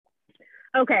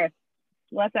Okay,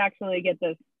 let's actually get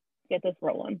this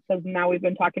rolling because now we've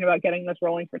been talking about getting this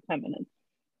rolling for 10 minutes.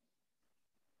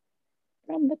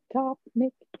 From the top,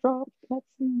 make it drop, let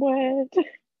some wet.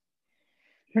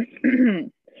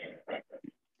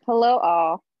 Hello,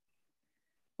 all.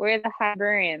 We're the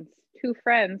Highburyans, two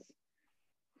friends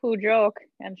who joke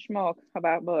and smoke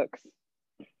about books.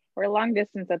 We're long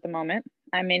distance at the moment.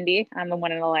 I'm Mindy. I'm the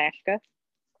one in Alaska.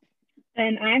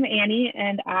 And I'm Annie,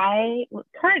 and I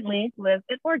currently live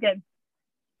in Oregon.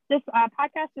 This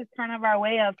podcast is kind of our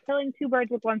way of killing two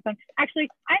birds with one stone. Actually,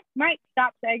 I might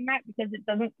stop saying that because it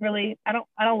doesn't really. I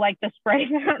don't like the phrase.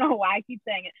 I don't know why I keep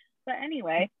saying it. But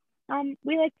anyway,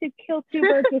 we like to kill two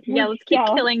birds with one Yeah, let's keep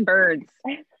stone. killing birds.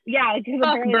 Yeah, because Fuck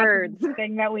apparently birds. that's the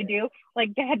thing that we do.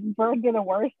 Like, birds are the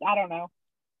worst. I don't know.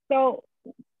 So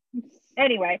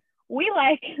anyway, we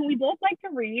both like to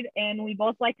read, and we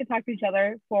both like to talk to each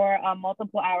other for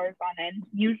multiple hours on end,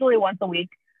 usually once a week.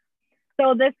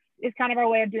 So this is kind of our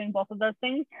way of doing both of those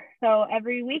things. So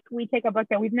every week we take a book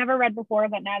that we've never read before,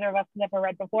 that neither of us has ever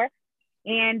read before,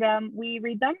 and we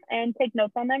read them and take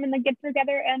notes on them, and then get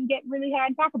together and get really high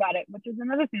and talk about it, which is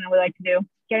another thing that we like to do,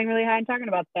 getting really high and talking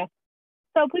about stuff.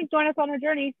 So please join us on our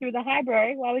journey through the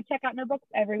library while we check out new books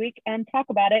every week and talk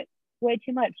about it way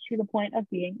too much to the point of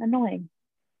being annoying.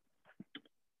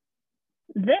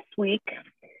 This week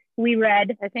we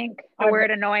read. I think the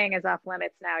word annoying is off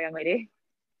limits now, young lady.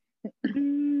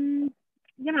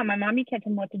 My mom, you can't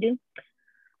tell me what to do.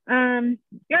 You're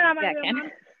not my real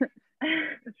mom.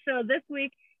 So this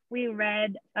week we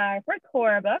read our first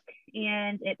horror book,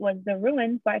 and it was The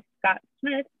Ruins by Scott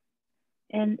Smith.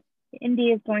 And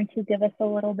Indy is going to give us a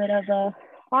little bit of a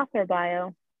author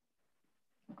bio.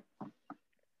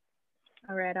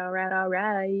 All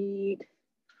right.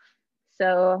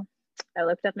 So I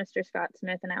looked up Mr. Scott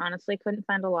Smith, and I honestly couldn't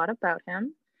find a lot about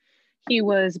him. He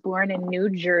was born in New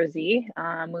Jersey,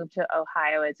 moved to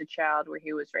Ohio as a child, where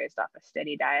he was raised off a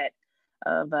steady diet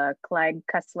of Clyde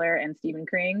Cussler and Stephen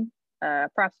King.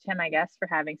 Props to him, I guess, for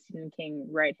having Stephen King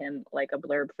write him like a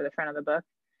blurb for the front of the book.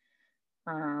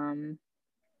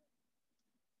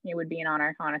 It would be an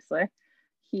honor, honestly.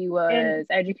 He was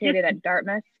educated at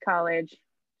Dartmouth College.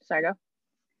 Sorry, go.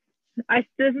 I was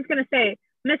just going to say,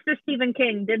 Mr. Stephen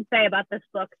King did say about this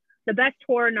book, the best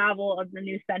horror novel of the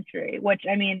new century, which,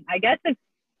 I mean, I guess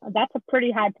that's a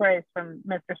pretty high praise from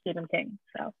Mr. Stephen King.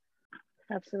 So,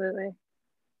 absolutely.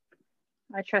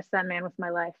 I trust that man with my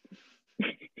life.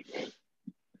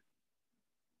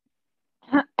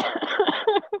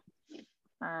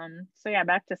 So yeah,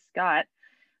 back to Scott.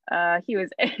 He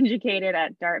was educated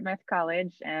at Dartmouth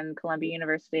College and Columbia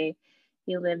University.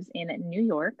 He lives in New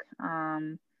York.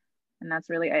 And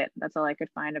that's really it. That's all I could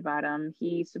find about him.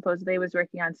 He supposedly was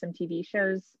working on some TV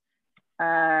shows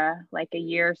like a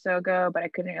year or so ago, but I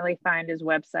couldn't really find his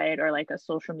website or like a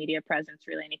social media presence,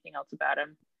 really anything else about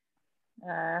him.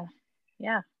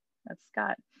 Yeah, that's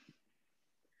Scott.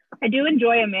 I do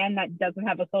enjoy a man that doesn't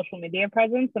have a social media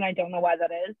presence, and I don't know why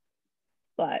that is,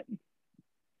 but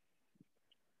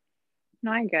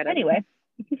no, I get it. Anyway,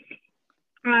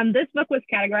 this book was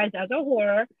categorized as a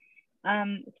horror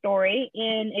story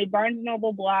in a Barnes &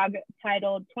 Noble blog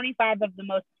titled 25 of the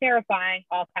most terrifying,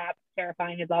 all caps,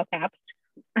 terrifying is all caps,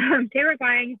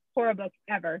 terrifying horror books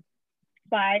ever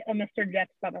by a Mr. Jeff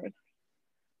Summers.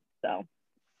 So,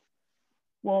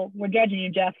 well, we're judging you,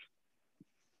 Jeff.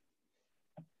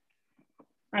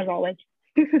 As always.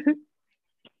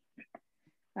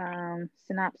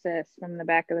 Synopsis from the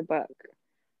back of the book.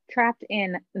 Trapped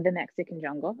in the Mexican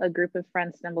jungle, a group of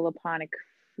friends stumble upon a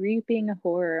creeping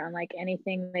horror unlike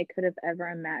anything they could have ever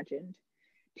imagined.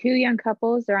 Two young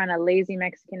couples are on a lazy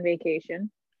Mexican vacation.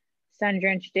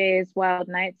 Sun-drenched days, wild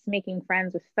nights, making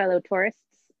friends with fellow tourists.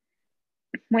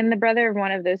 When the brother of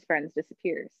one of those friends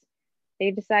disappears,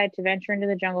 they decide to venture into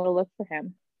the jungle to look for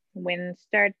him.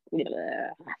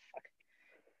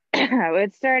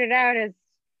 It started out as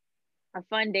a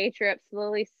fun day trip,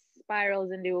 slowly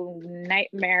spirals into a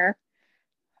nightmare.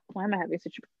 Why am I having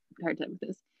such a hard time with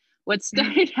this? What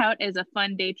started out as a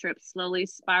fun day trip slowly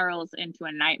spirals into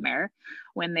a nightmare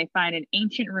when they find an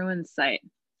ancient ruin site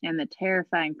and the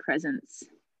terrifying presence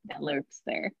that lurks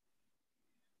there.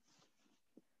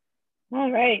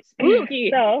 All right.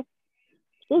 Spooky. So,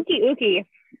 spooky ooky.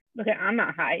 Okay, I'm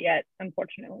not high yet,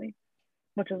 unfortunately,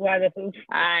 which is why this is...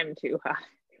 I'm too high.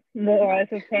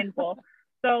 This is painful.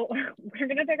 So, we're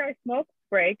going to take our smoke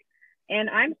break, and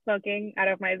I'm smoking out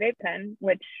of my vape pen,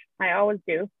 which I always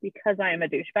do because I am a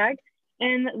douchebag.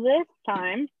 And this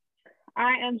time,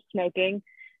 I am smoking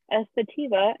a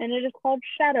sativa, and it is called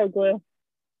Shadow Glue.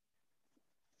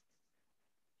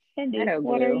 Cindy, Shadow Glue.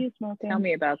 What are you smoking? Tell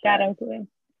me about Shadow that. Glue.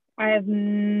 I have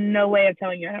no way of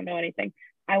telling you. I don't know anything.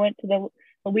 I went to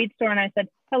the weed store and I said,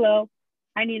 "Hello,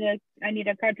 I need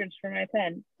a cartridge for my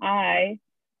pen. I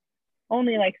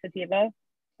only like sativa,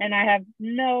 and I have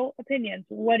no opinions.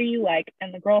 What do you like?"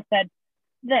 And the girl said,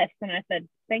 "This," and I said,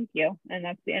 "Thank you," and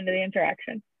that's the end of the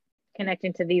interaction.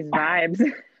 Connecting to these vibes.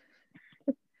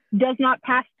 Does not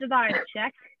pass the vibe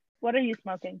check. What are you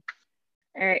smoking?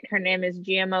 All right, her name is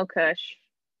GMO Kush.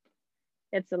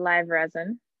 It's a live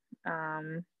resin,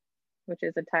 which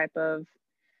is a type of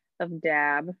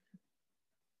dab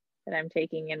that I'm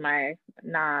taking in my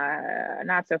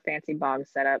not so fancy bog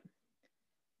setup.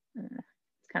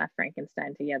 It's kind of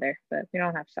Frankenstein together, but we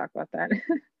don't have to talk about that.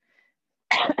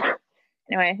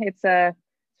 Anyway, it's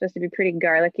supposed to be pretty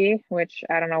garlicky, which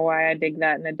I don't know why I dig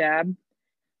that in a dab.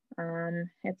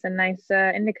 It's a nice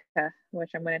indica,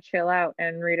 which I'm going to chill out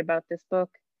and read about this book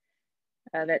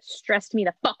that stressed me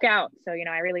the fuck out. So,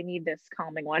 I really need this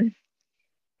calming one.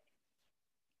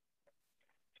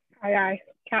 Aye, aye,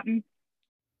 Captain.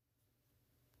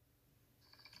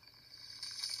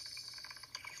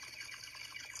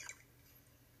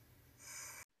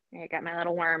 I got my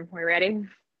little worm. We ready?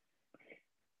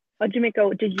 What'd you make?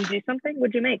 Did you do something?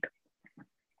 What'd you make?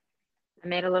 I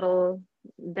made a little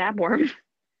dab worm.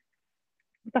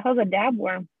 What the hell's a dab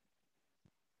worm?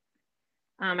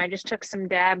 I just took some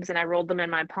dabs and I rolled them in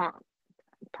my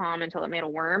palm until it made a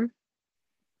worm.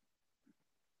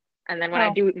 And then when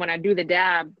I do the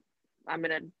dab, I'm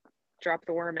gonna drop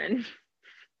the worm in.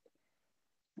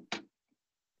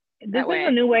 This is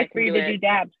a new way for you to do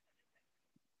dabs.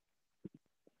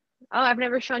 Oh, I've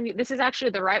never shown you. This is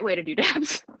actually the right way to do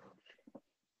dabs.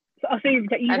 So you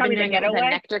taught me the ghetto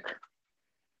way?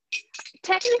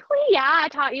 Technically, yeah, I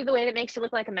taught you the way that makes you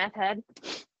look like a meth head.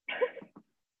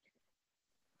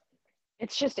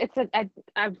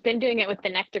 I've been doing it with the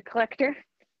nectar collector,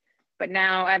 but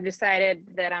now I've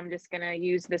decided that I'm just gonna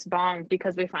use this bong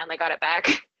because we finally got it back.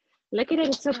 Look at it,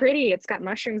 it's so pretty. It's got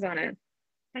mushrooms on it.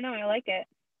 I know, I like it.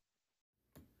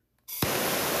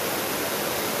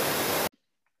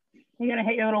 You gonna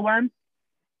hit your little worm?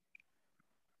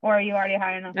 Or are you already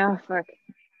high enough? Oh, fuck.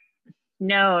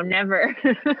 No, never.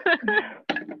 I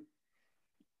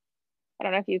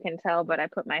don't know if you can tell, but I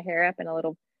put my hair up in a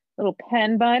little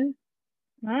pen bun.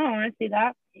 Oh, I want to see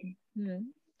that.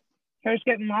 Hair's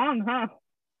getting long, huh?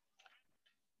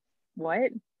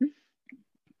 What?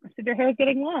 I said your hair's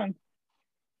getting long.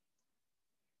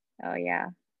 Oh, yeah.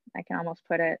 I can almost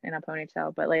put it in a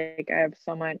ponytail, but like I have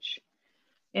so much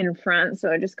in front,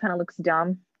 so it just kind of looks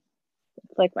dumb.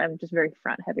 It's like I'm just very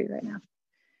front heavy right now,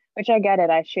 which I get it.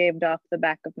 I shaved off the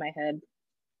back of my head,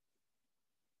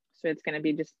 so it's going to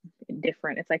be just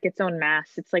different. It's like its own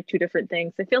mass. It's like two different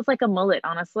things. It feels like a mullet,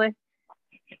 honestly.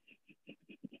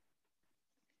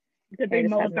 The big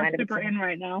mullets are super in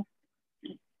right now.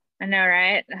 I know,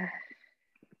 right?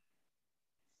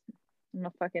 I'm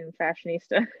a fucking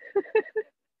fashionista.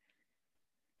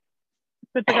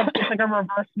 It's like a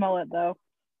reverse mullet, though.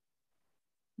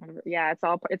 Yeah,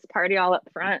 it's party all up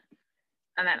front,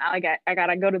 and then I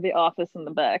gotta go to the office in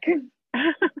the back.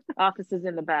 Office is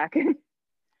in the back.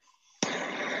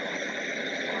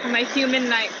 My human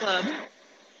nightclub.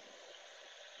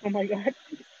 Oh my god.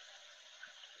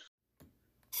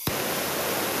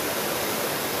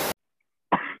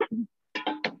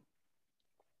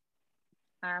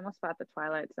 I almost bought the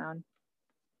Twilight Zone.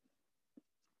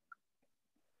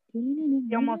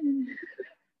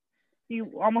 You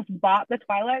almost bought the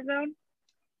Twilight Zone?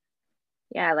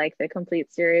 Yeah, like the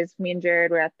complete series. Me and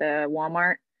Jared were at the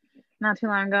Walmart not too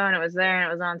long ago, and it was there, and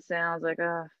it was on sale. I was like,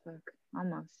 oh, fuck,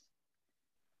 almost.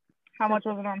 How much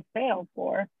was it on sale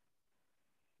for?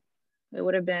 It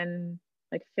would have been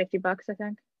like $50, I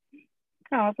think.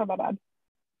 Oh, that's not that bad.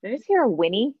 Did I just hear a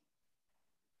whinny?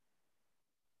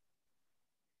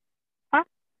 Huh?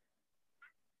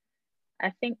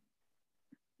 I think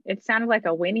it sounded like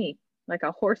a whinny, like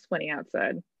a horse whinny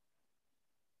outside.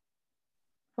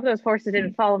 Hope those horses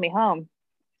didn't follow me home.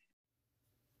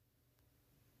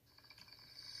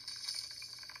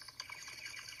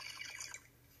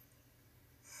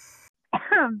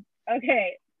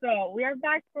 Okay, so we are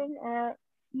back from our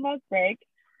smoke break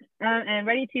and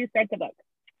ready to start the book.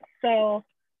 So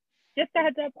just a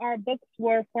heads up, our books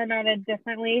were formatted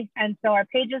differently, and so our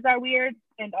pages are weird,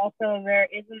 and also there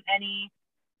isn't any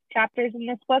chapters in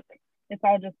this book. It's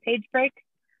all just page break.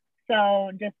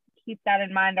 So just keep that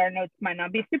in mind. Our notes might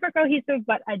not be super cohesive,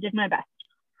 but I did my best.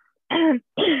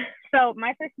 So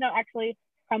my first note actually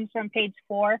comes from page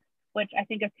 4, which I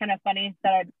think is kind of funny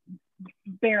that I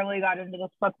barely got into this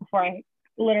book before I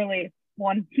literally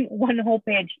one whole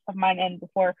page of mine in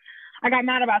before I got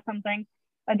mad about something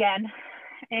again.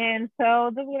 And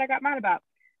so this is what I got mad about.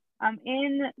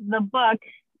 In the book,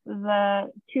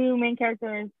 the two main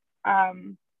characters are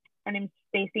named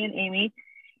Stacy and Amy,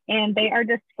 and they are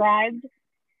described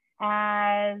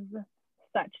as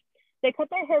such. They cut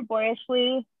their hair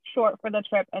boyishly short for the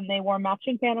trip, and they wore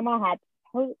matching Panama hats,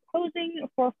 posing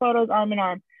for photos arm in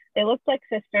arm. They looked like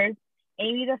sisters.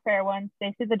 Amy, the fair one,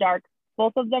 Stacy, the dark.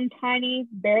 Both of them tiny,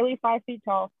 barely 5 feet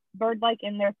tall, bird-like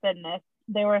in their thinness.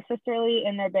 They were sisterly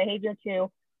in their behavior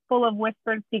too, full of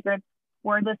whispered secrets,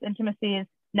 wordless intimacies,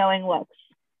 knowing looks.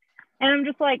 And I'm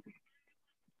just like,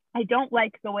 I don't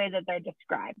like the way that they're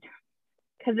described,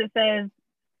 because it says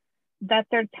that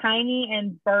they're tiny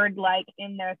and bird-like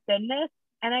in their thinness.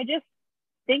 And I just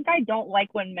think I don't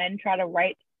like when men try to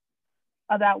write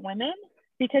about women,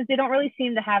 because they don't really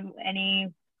seem to have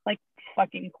any like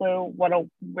fucking clue what a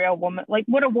real woman, like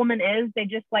what a woman is. They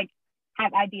just like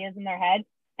have ideas in their head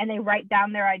and they write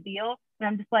down their ideal. And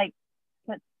I'm just like,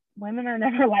 but women are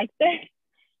never like this.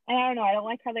 And I don't know, I don't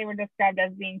like how they were described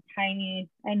as being tiny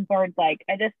and bird-like.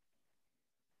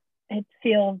 It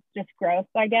feels just gross,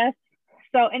 I guess.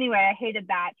 So anyway, I hated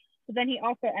that. But then he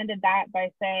also ended that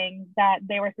by saying that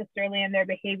they were sisterly in their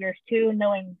behaviors too,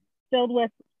 filled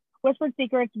with whispered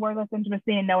secrets, wordless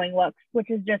intimacy, and knowing looks, which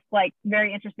is just like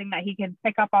very interesting that he can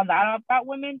pick up on that about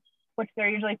women, which they're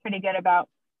usually pretty good about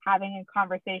having a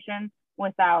conversation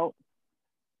without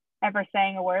ever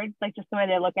saying a word, like just the way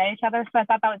they look at each other. So I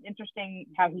thought that was interesting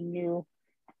how he knew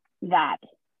that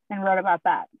and wrote about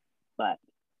that. But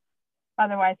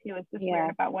otherwise, he was just weird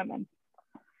about women.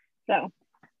 So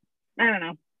I don't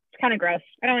know. It's kind of gross.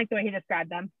 I don't like the way he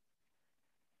described them.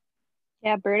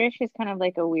 Yeah, birdish is kind of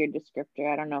like a weird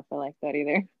descriptor. I don't know if I like that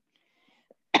either.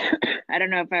 I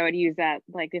don't know if I would use that,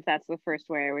 like if that's the first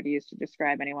way I would use to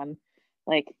describe anyone,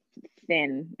 like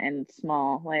thin and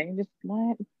small. Like just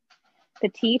what?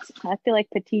 Petite? I feel like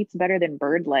petite's better than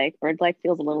bird-like. Bird-like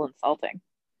feels a little insulting.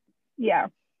 Yeah.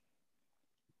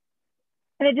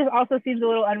 And it just also seems a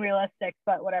little unrealistic,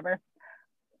 but whatever.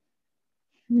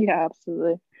 Yeah,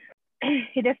 absolutely.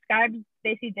 He describes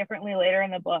Stacy differently later in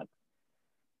the book.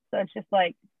 So it's just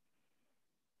like,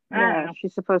 I don't know.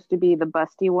 She's supposed to be the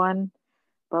busty one,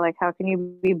 but like, how can you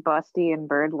be busty and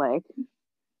bird-like?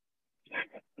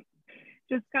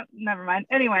 Never mind.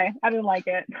 Anyway, I didn't like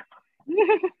it.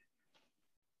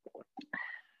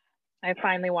 I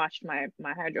finally washed my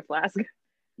Hydro Flask.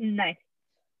 Nice.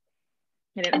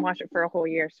 I didn't wash it for a whole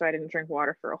year, so I didn't drink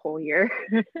water for a whole year.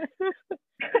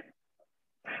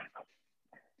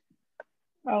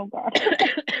 Oh gosh.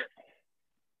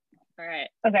 All right.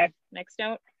 Okay. Next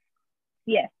note.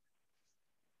 Yes.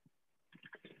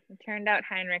 It turned out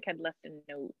Heinrich had left a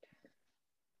note.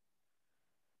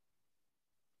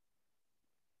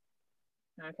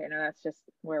 Okay, no, that's just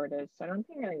where it is. So I don't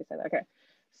think I need to say that. Okay.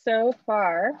 So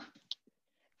far,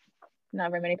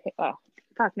 not very many pages. Oh,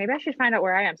 fuck. Maybe I should find out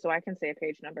where I am so I can say a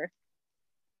page number.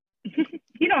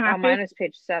 You don't have to. Mine is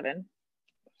page 7.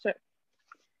 So,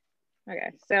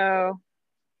 okay. So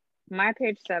my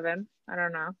page 7, I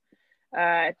don't know.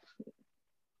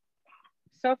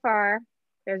 So far,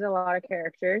 there's a lot of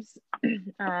characters.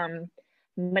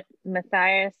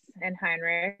 Matthias and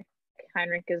Heinrich.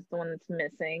 Heinrich is the one that's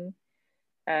missing.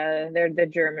 They're the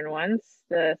German ones,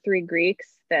 the 3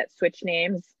 Greeks that switch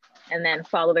names and then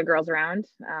follow the girls around,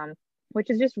 which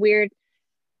is just weird.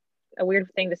 A weird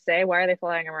thing to say. Why are they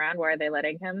following him around? Why are they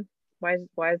letting him? Why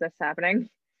is this happening?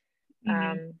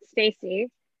 Mm-hmm. Stacy,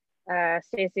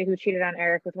 who cheated on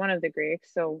Eric with one of the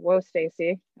Greeks. So whoa,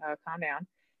 Stacy, calm down.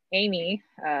 Amy,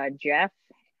 Jeff,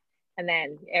 and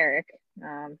then Eric.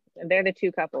 And they're the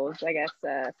 2 couples, I guess.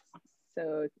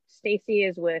 So Stacy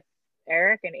is with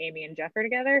Eric and Amy and Jeff are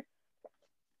together.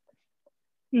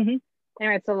 Mm-hmm.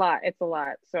 Anyway, it's a lot.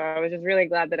 So I was just really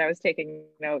glad that I was taking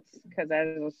notes because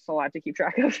that was a lot to keep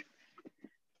track of.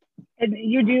 And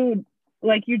you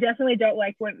definitely don't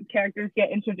like when characters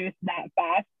get introduced that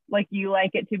fast. Like you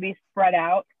like it to be spread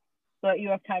out so that you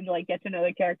have time to like get to know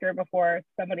the character before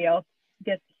somebody else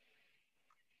gets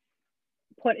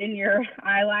put in your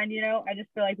eye line, you know? I just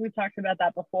feel like we've talked about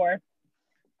that before.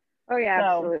 Oh yeah,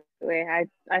 absolutely.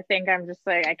 I think I'm just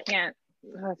like, I can't,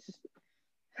 I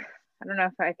don't know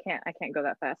if I can't go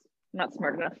that fast. I'm not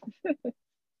smart enough.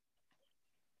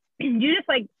 You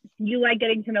like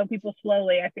getting to know people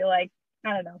slowly. I feel like,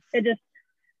 I don't know.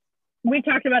 We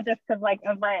talked about this because like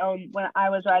of my own, when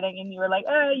I was writing and you were like,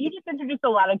 you just introduced a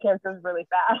lot of characters really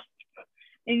fast.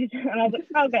 And I was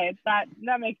like, okay,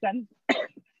 that makes sense.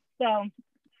 So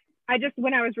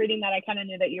when I was reading that, I kind of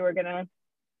knew that you were going to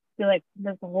be like,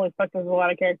 holy fuck, there's a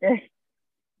lot of characters.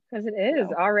 Because it is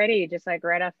already just like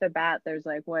right off the bat, there's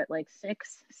like what, like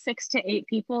 6 to 8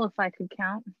 people if I could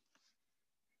count.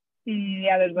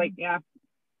 Yeah, there's like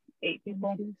 8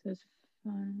 people.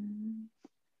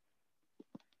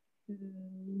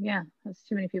 Yeah, that's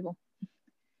too many people.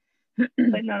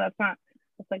 Like, no, that's not.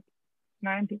 It's like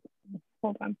 9 people the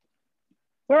whole time.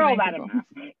 We're all bad at math.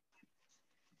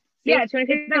 Yeah, too many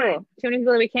people. 9. Too many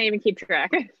people that we can't even keep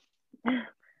track.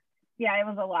 Yeah, it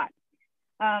was a lot.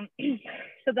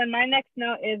 So then my next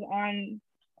note is on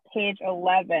page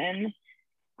 11,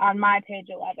 on my page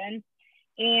 11.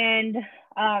 And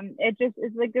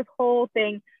it's like this whole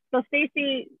thing. So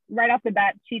Stacy, right off the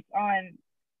bat, cheats on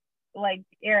like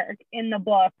Eric in the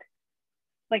book,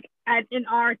 like in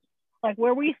our, like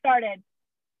where we started,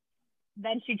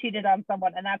 then she cheated on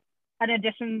someone. And that's in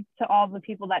addition to all the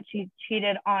people that she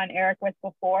cheated on Eric with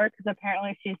before, because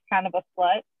apparently she's kind of a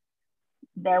slut.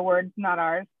 Their words, not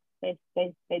ours.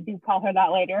 They do call her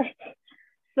that later.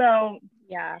 So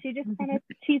yeah, she just kind of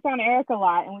cheats on Eric a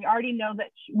lot, and we already know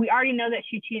that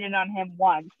she cheated on him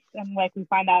once, and like we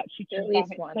find out she cheated on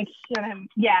him, once. like she cheated on him.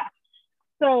 Yeah.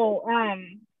 So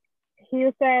he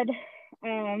said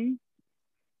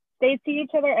they'd see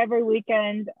each other every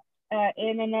weekend.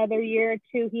 In another year or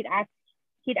two, he'd ask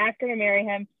her to marry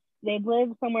him. They'd live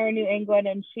somewhere in New England,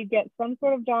 and she'd get some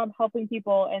sort of job helping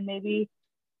people, and maybe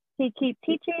he'd keep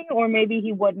teaching, or maybe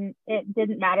he wouldn't. It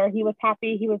didn't matter. He was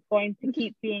happy. He was going to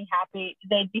keep being happy.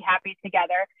 They'd be happy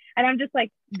together. And I'm just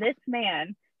like, this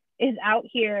man is out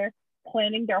here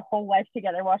planning their whole life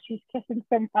together while she's kissing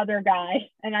some other guy.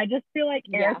 And I just feel like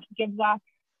Eric gives off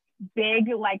big,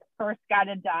 like, first guy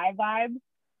to die vibes.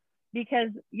 Because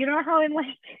you know how in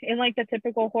the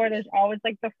typical horror, there's always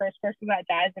like the first person that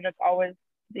dies, and it's always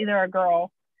either a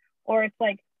girl, or it's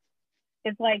like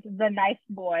the nice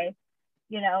boy,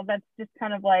 that's just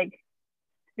kind of like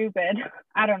stupid.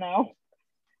 I don't know.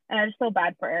 And I just feel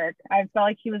bad for Eric. I felt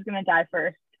like he was gonna die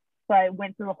first. So I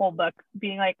went through the whole book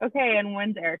being like, okay, and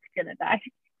when's Eric gonna die?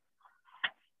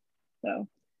 So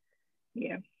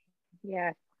yeah.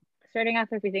 Yeah. Starting off,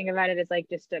 if we think about it, as like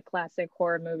just a classic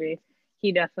horror movie,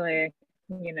 he definitely,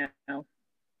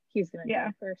 he's gonna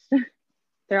die first.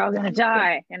 They're all gonna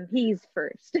die, and he's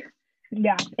first.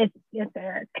 Yeah, it's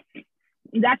Eric.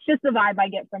 That's just the vibe I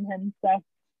get from him. So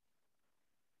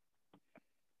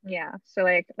yeah, so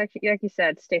like you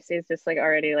said, Stacy's just like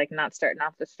already like not starting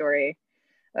off the story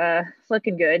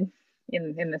looking good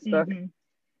in this book.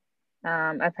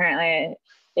 Apparently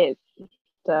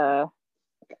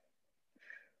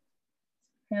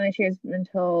she has been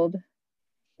told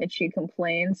that she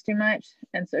complains too much,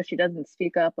 and so she doesn't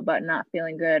speak up about not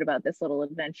feeling good about this little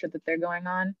adventure that they're going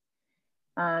on.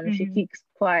 She keeps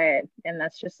quiet, and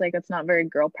that's just like, it's not very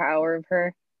girl power of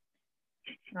her.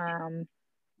 So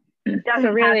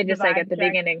really just like at the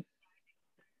beginning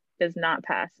does not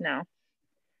pass. No.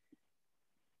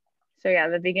 So yeah,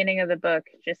 the beginning of the book,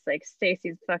 just like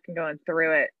Stacy's fucking going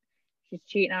through it. She's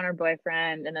cheating on her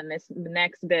boyfriend, and then the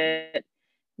next bit,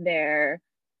 they're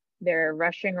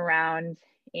rushing around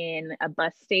in a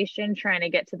bus station trying to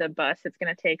get to the bus that's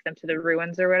going to take them to the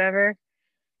ruins or whatever.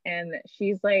 And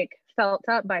she's like felt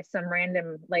up by some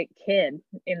random like kid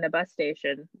in the bus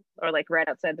station, or like right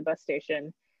outside the bus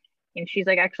station. And she's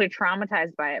like actually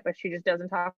traumatized by it, but she just doesn't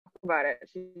talk about it.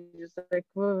 She's just like,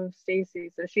 whoa, Stacy.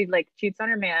 So she like cheats on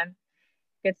her man,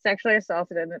 gets sexually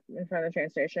assaulted in front of the train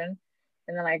station.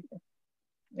 And then like,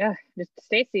 yeah, just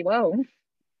Stacy, whoa.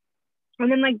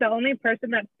 And then like the only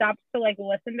person that stops to like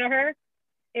listen to her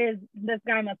is this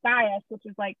guy Matthias, which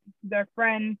is like their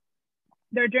friend,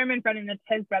 their German friend, and it's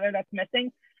his brother that's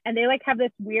missing. And they like have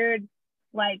this weird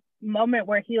like moment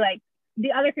where he like,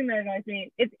 the other thing that annoys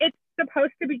me, it's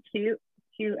supposed to be cute,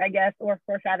 I guess, or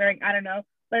foreshadowing, I don't know,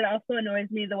 but it also annoys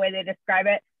me the way they describe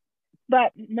it.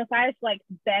 But Matthias like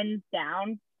bends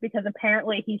down because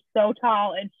apparently he's so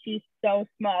tall and she's so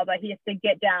small that he has to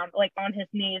get down like on his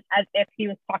knees as if he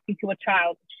was talking to a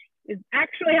child. Is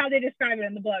actually how they describe it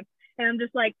in the book. And I'm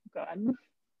just like, God,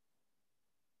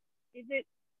 is it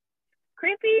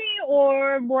creepy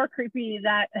or more creepy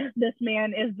that this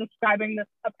man is describing this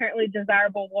apparently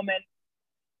desirable woman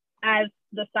as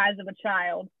the size of a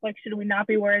child? Like, should we not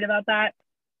be worried about that?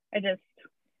 Yeah,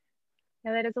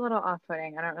 that is a little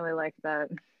off-putting. I don't really like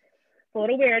that. It's a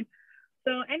little weird.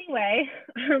 So anyway,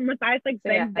 Matthias like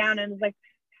bends down and is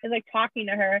like talking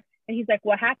to her, and he's like,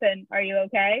 "What happened? Are you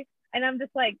okay?" And I'm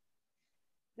just like,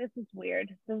 this is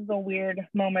weird. This is a weird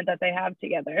moment that they have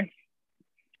together.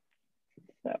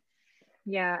 So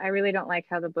yeah, I really don't like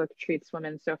how the book treats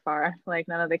women so far. Like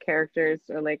none of the characters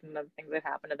or like none of the things that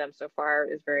happen to them so far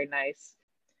is very nice.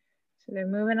 So they're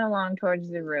moving along towards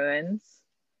the ruins.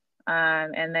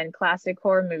 And then classic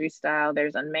horror movie style,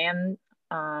 there's a man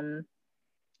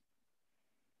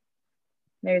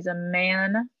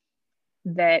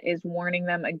that is warning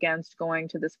them against going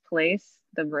to this place,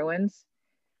 the ruins,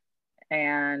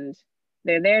 and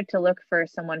they're there to look for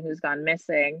someone who's gone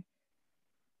missing,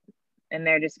 and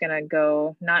they're just gonna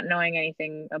go, not knowing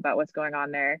anything about what's going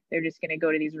on there. They're just gonna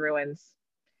go to these ruins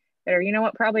that are, you know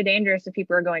what, probably dangerous if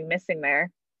people are going missing there.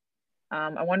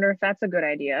 I wonder if that's a good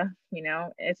idea, you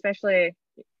know, especially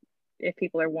if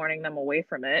people are warning them away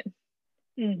from it.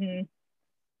 Mm-hmm.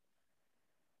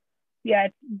 Yeah,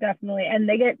 definitely. And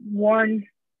they get warned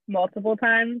multiple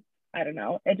times. I don't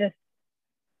know. It's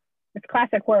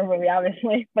classic horror movie,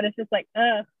 obviously, but it's just like,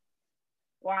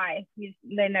 why?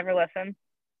 They never listen.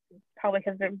 Probably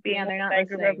because they're being They're not a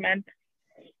group of men.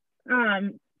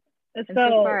 And so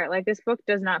far, like, this book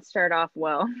does not start off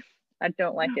well. I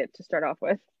don't like it to start off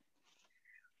with.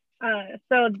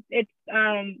 So it's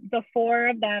the four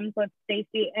of them, so it's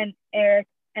Stacy and Eric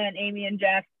and Amy and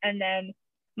Jeff, and then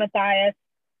Matthias,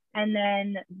 and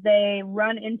then they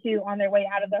run into, on their way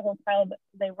out of the hotel,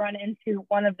 they run into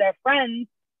one of their friends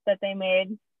that they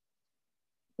made,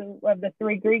 of the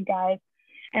three Greek guys,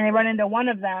 and they run into one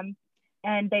of them,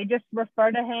 and they just refer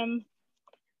to him.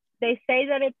 They say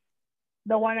that it's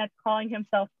the one that's calling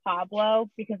himself Pablo,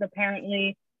 because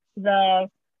apparently the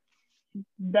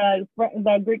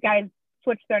Greek guys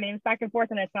switch their names back and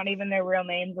forth, and it's not even their real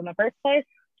names in the first place.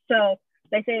 So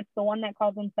they say it's the one that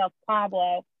calls himself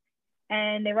Pablo,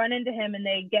 and they run into him and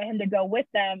they get him to go with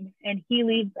them, and he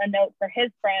leaves a note for his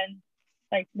friends,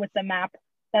 like with the map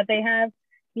that they have.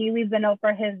 He leaves a note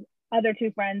for his other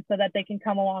two friends so that they can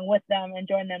come along with them and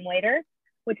join them later,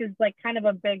 which is like kind of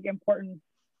a big important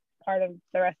part of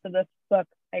the rest of this book,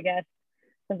 I guess,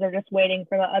 because they're just waiting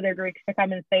for the other Greeks to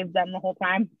come and save them the whole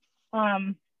time.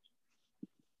 So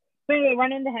they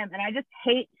run into him, and I just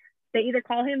hate, they either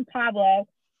call him Pablo,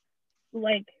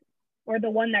 like, or the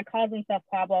one that calls himself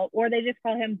Pablo, or they just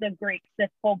call him the Greek this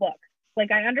whole book.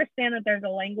 Like, I understand that there's a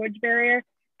language barrier,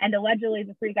 and allegedly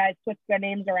the three guys switched their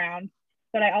names around,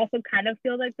 but I also kind of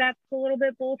feel like that's a little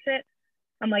bit bullshit.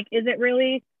 I'm like, is it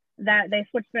really that they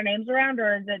switched their names around,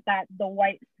 or is it that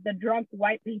the drunk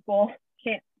white people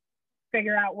can't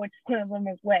figure out which one of them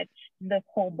is which this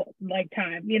whole book, like,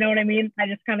 time? You know what I mean? I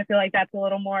just kind of feel like that's a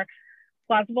little more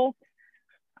plausible.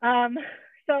 So I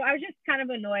was just kind of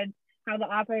annoyed how the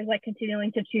author is like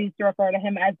continuing to choose to refer to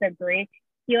him as the Greek.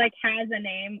 He like has a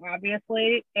name,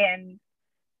 obviously, and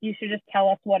you should just tell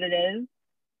us what it is,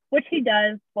 which he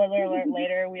does. Spoiler alert,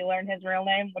 later we learn his real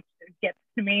name, which gets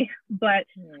to me, but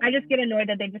I just get annoyed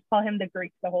that they just call him the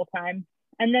Greek the whole time.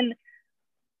 And then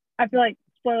I feel like,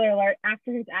 spoiler alert,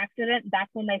 after his accident,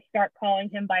 that's when they start calling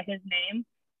him by his name.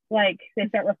 Like, they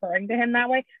start referring to him that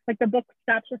way. Like, the book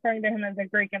stops referring to him as a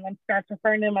Greek and then starts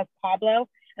referring to him as Pablo.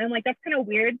 And I'm like, that's kind of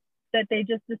weird that they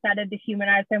just decided to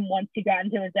humanize him once he got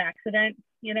into his accident,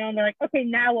 you know? And they're like, okay,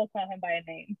 now we'll call him by a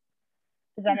name.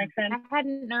 Does that make sense? I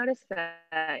hadn't noticed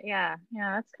that. Yeah,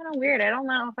 that's kind of weird. I don't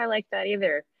know if I like that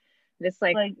either. This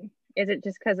like is it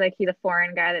just because like he's a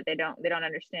foreign guy that they don't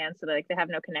understand, so like they have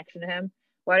no connection to him?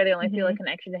 Why do they only feel a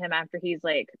connection to him after he's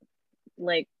like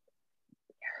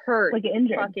hurt, like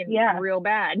injured, fucking real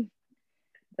bad?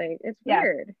 Like, it's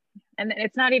weird. And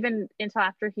it's not even until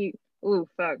after he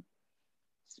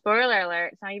spoiler alert,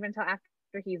 it's not even until after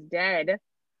he's dead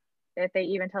that they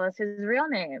even tell us his real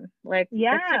name. Like,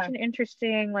 it's such an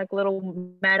interesting like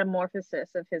little metamorphosis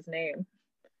of his name.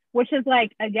 Which is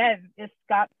like, again, is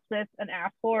Scott Smith an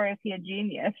asshole or is he a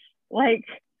genius? Like,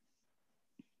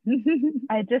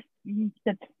 I feel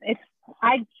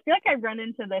like I run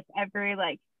into this every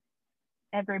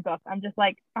book. I'm just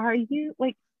like, are you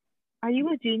a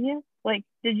genius? Like,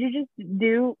 did you just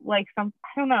do like some,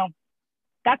 I don't know.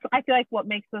 That's, I feel like, what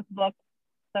makes this book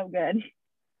so good.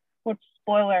 Which,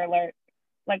 spoiler alert,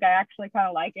 like, I actually kind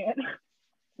of like it.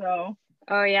 So.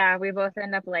 Oh yeah, we both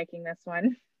end up liking this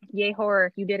one. Yay,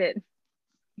 horror, you did it.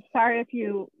 Sorry if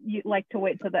you like to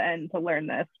wait to the end to learn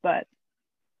this, but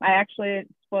I actually,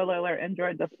 spoiler alert,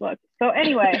 enjoyed this book. So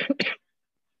anyway,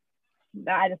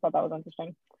 I just thought that was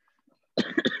interesting. Yeah,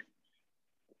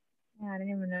 I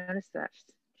didn't even notice that.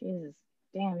 Jesus,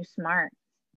 damn, you're smart.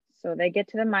 So they get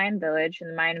to the Mayan village, and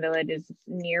the Mayan village is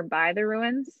nearby the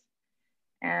ruins.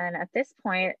 And at this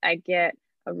point, I get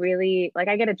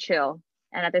a chill.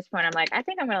 And at this point, I'm like, I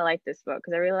think I'm gonna like this book,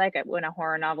 because I really like it when a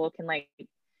horror novel can like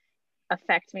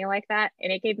affect me like that.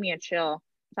 And it gave me a chill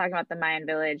talking about the Mayan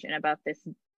village and about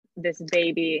this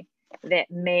baby that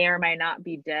may or may not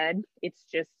be dead. It's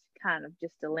just kind of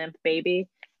just a limp baby.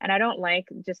 And I don't like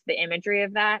just the imagery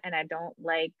of that. And I don't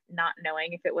like not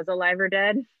knowing if it was alive or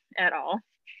dead at all.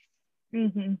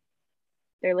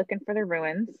 They're looking for the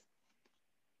ruins.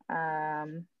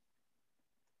 Trying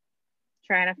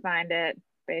to find it.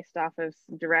 based off of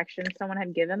directions someone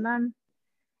had given them.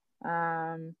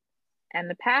 And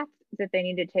the path that they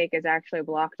need to take is actually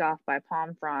blocked off by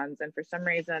palm fronds. And for some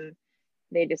reason,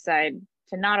 they decide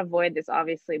to not avoid this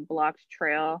obviously blocked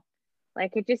trail.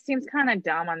 Like, it just seems kind of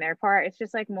dumb on their part. It's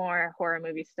just like more horror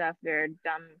movie stuff. They're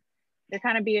dumb. They're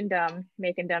kind of being dumb,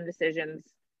 making dumb decisions.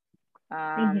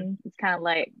 It's kind of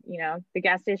like, the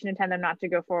gas station attendant not to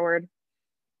go forward.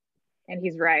 And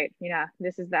he's right.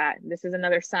 This is that. This is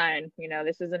another sign.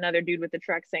 This is another dude with the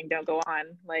truck saying, don't go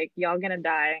on. Like, y'all gonna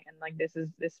die. And like, this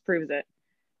proves it.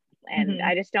 And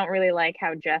I just don't really like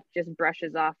how Jeff just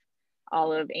brushes off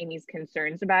all of Amy's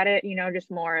concerns about it,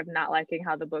 just more of not liking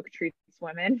how the book treats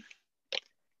women.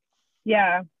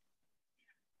 Yeah.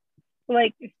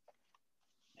 Like, it's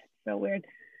so weird.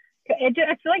 I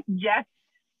feel like Jeff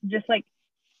just like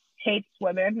hates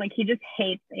women. Like, he just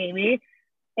hates Amy.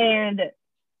 And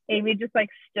Amy just like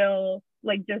still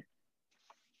like just,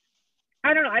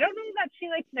 I don't know. I don't know that she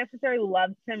like necessarily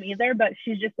loves him either, but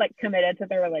she's just like committed to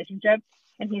their relationship.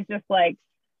 And he's just like,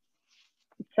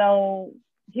 so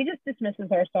he just dismisses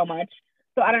her so much.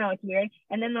 So I don't know, it's weird.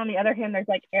 And then on the other hand, there's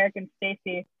like Eric and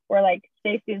Stacy, where like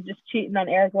Stacy is just cheating on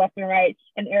Eric left and right,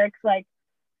 and Eric's like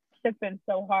sipping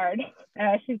so hard. And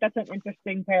I think that's an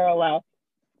interesting parallel,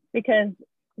 because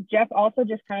Jeff also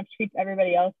just kind of treats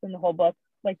everybody else in the whole book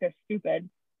like they're stupid.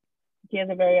 He has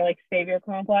a very like savior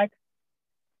complex,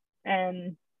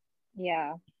 and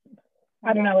yeah,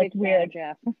 I don't know, it's weird.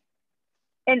 Jeff.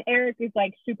 And Eric is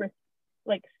like super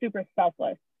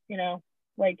selfless,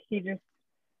 like he just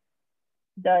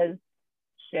does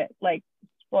shit. Like,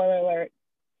 spoiler alert,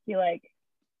 he like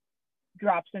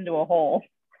drops into a hole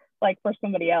like for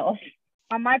somebody else.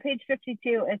 On my page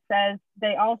 52, it says,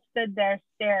 they all stood there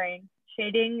staring,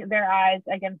 shading their eyes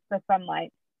against the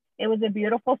sunlight. It was a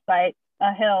beautiful sight,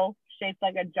 a hill shaped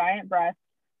like a giant breast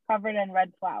covered in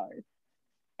red flowers.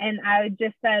 And I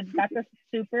just said, that's a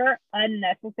super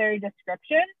unnecessary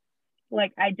description.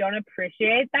 Like, I don't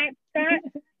appreciate that stat.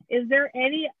 Is there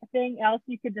anything else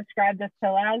you could describe this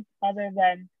hill as other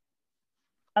than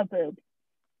a boob?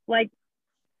 Like,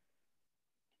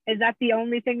 is that the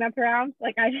only thing that's around?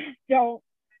 Like, I just don't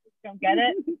get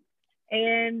it.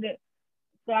 And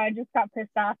so I just got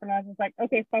pissed off, and I was just like,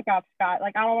 okay, fuck off, Scott.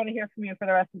 Like, I don't want to hear from you for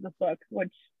the rest of this book,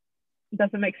 which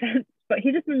doesn't make sense. But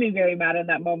he just made me very mad in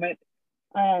that moment.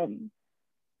 I'll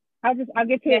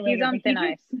get to it later. He's on thin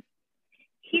ice.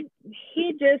 He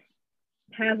just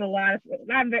has a lot of,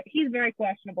 he's very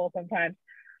questionable sometimes.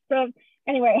 So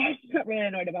anyway, I just got really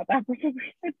annoyed about that for some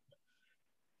reason.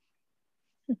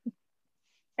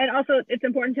 And also, it's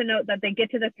important to note that they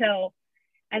get to this hill,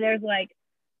 and there's like,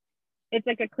 it's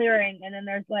like a clearing, and then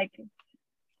there's like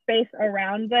space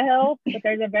around the hill, but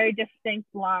there's a very distinct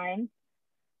line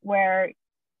where,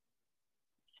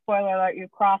 spoiler alert, you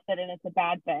cross it and it's a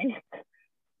bad thing.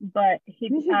 But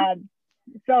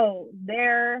so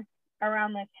they're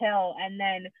around this hill, and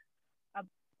then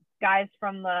guys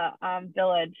from the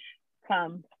village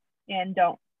come and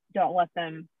don't let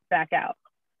them back out.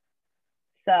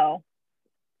 So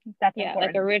that's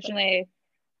important. Like originally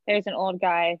there's an old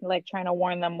guy like trying to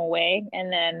warn them away,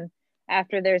 and then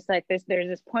after there's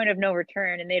this point of no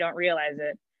return, and they don't realize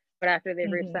it, but after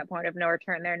they've reached that point of no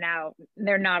return, they're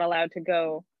not allowed to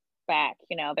go back.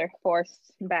 They're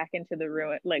forced back into the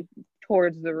ruin, like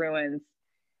towards the ruins,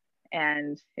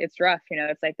 and it's rough.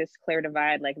 It's like this clear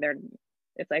divide, like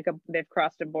they've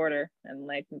crossed a border, and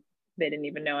like they didn't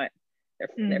even know it.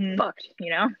 They're fucked.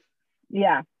 Yeah.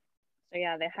 So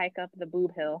yeah, they hike up the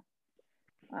boob hill,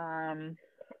 and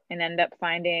end up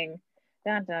finding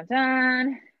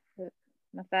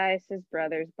Matthias's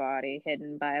brother's body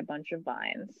hidden by a bunch of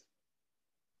vines.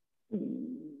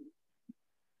 And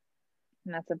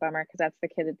that's a bummer, because that's the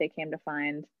kid that they came to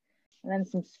find. And then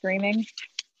some screaming.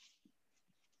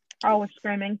 Always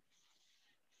screaming.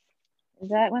 Is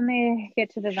that when they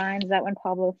get to the vines? Is that when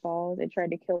Pablo falls? They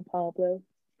tried to kill Pablo.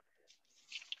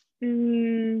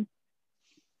 The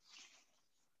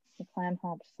clan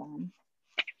helps some.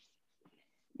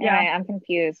 Yeah, anyway, I'm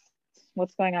confused.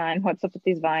 What's going on? What's up with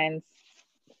these vines?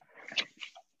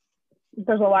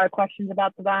 There's a lot of questions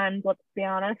about the vines, let's be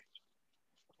honest.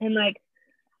 And like,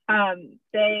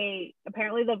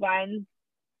 apparently the vines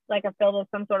like are filled with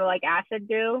some sort of like acid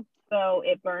goo, so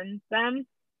it burns them.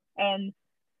 And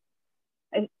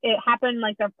it happened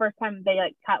like the first time they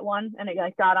like cut one, and it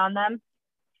like got on them.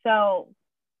 So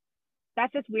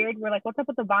that's just weird. We're like, what's up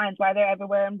with the vines? Why are they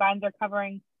everywhere? And vines are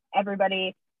covering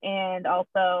everybody, and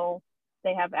also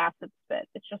they have acid spit.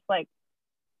 It's just like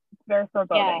very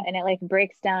foreboding. Yeah, and it like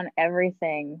breaks down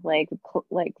everything, like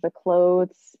the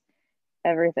clothes,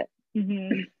 everything.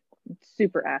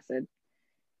 Super acid.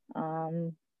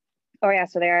 Oh yeah,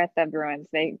 so they are at the ruins.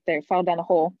 They fall down the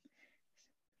hole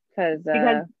because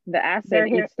because the acid they're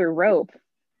here eats through rope.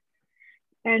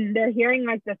 and they're hearing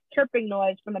like this chirping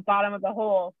noise from the bottom of the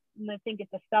hole, and they think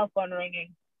it's a cell phone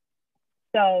ringing.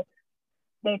 So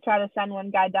they try to send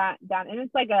one guy down, and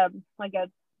it's like a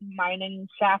mining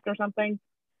shaft or something,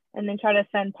 and then try to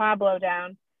send Pablo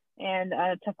down and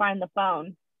to find the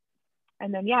phone.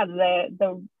 And then yeah,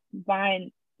 the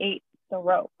vine ate the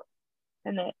rope,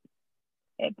 and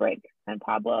it breaks, and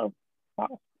Pablo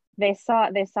falls. They saw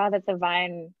that the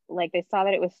vine, like they saw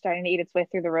that it was starting to eat its way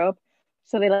through the rope.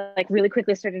 So they like really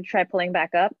quickly started to try pulling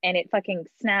back up, and it fucking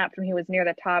snapped when he was near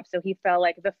the top. So he fell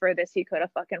like the furthest he could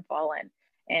have fucking fallen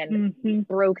and Mm-hmm.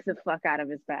 broke the fuck out of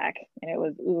his back. And it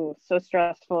was so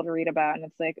stressful to read about. And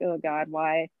it's like, oh God,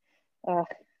 why? Ugh.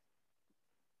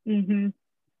 Mm-hmm.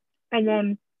 And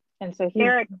then And so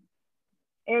Eric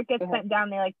gets sent down.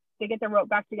 They get the rope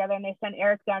back together, and they send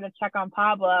Eric down to check on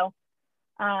Pablo.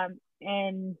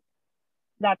 And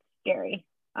that's scary.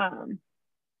 And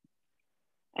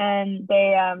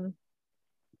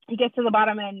he gets to the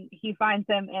bottom, and he finds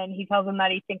him, and he tells him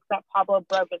that he thinks that Pablo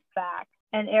broke his back.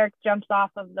 And Eric jumps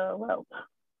off of the rope.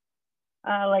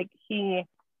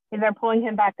 They're pulling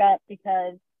him back up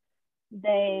because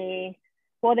they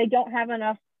don't have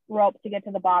enough rope to get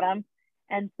to the bottom,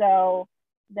 and so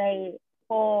they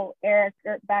pull Eric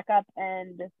back up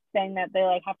and saying that they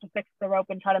like have to fix the rope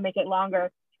and try to make it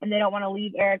longer, and they don't want to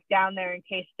leave Eric down there in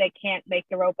case they can't make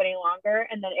the rope any longer.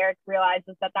 And then Eric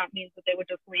realizes that means that they would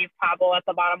just leave Pablo at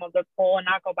the bottom of the pole and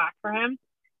not go back for him,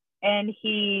 and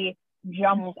he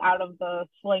jumps out of the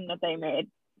sling that they made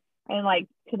and like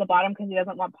to the bottom because he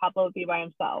doesn't want Pablo to be by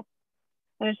himself.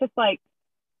 And it's just like,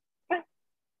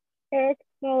 Eric,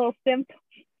 no little simp.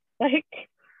 Like,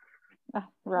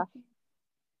 rough.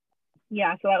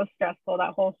 Yeah, so that was stressful.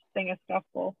 That whole thing is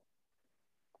stressful.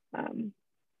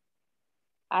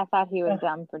 I thought he was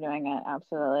dumb for doing it,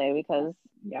 absolutely, because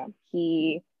yeah,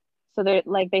 so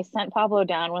they sent Pablo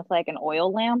down with like an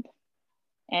oil lamp,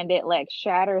 and it like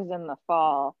shatters in the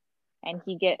fall, and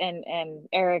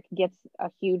Eric gets a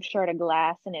huge shard of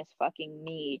glass in his fucking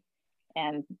knee,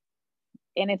 and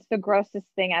it's the grossest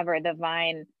thing ever. The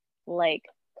vine like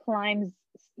climbs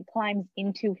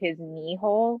into his knee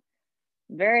hole.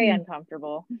 Very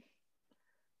uncomfortable.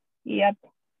 Yep.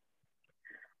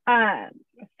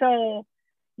 So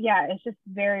yeah, it's just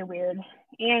very weird,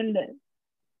 and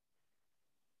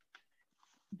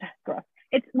that's gross.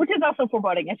 Which is also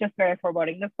foreboding. It's just very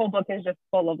foreboding. This whole book is just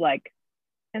full of like,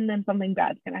 and then something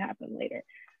bad's gonna happen later.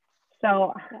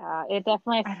 So yeah, it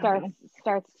definitely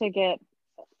starts to get.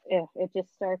 It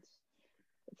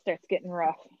starts getting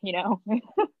rough, you know.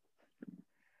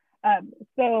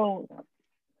 So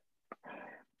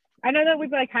I know that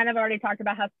we've like kind of already talked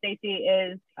about how Stacy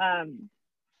is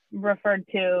referred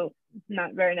to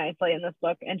not very nicely in this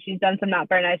book, and she's done some not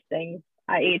very nice things,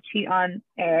 i.e. cheat on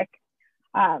Eric.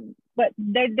 But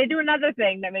they do another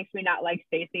thing that makes me not like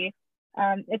Stacy.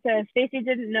 It says Stacy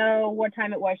didn't know what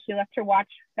time it was. She left her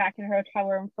watch back in her hotel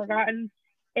room, forgotten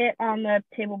it on the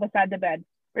table beside the bed.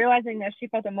 Realizing this, she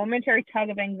felt a momentary tug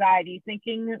of anxiety,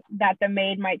 thinking that the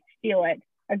maid might steal it,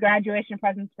 a graduation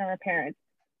present from her parents.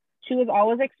 She was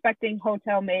always expecting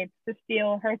hotel maids to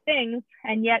steal her things,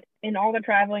 and yet in all the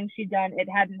traveling she'd done, it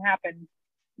hadn't happened,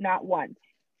 not once.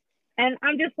 And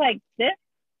I'm just like, this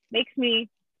makes me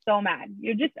so mad.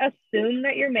 You just assume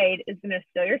that your maid is going to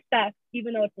steal your stuff,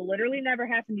 even though it's literally never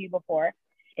happened to you before.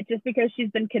 It's just because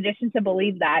she's been conditioned to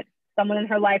believe that someone in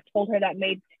her life told her that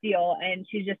maids steal, and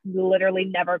she just literally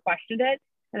never questioned it.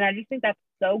 And I just think that's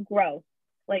so gross.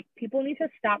 Like, people need to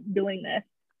stop doing this.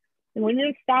 And we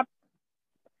need to stop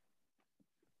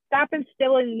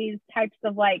instilling these types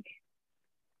of like,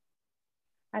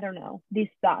 I don't know, these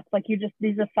thoughts, like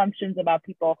these assumptions about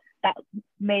people that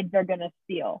maids are gonna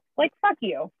steal. Like, fuck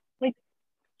you. Like,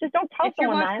 just don't tell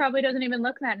someone that. Your watch probably doesn't even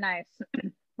look that nice.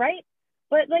 Right?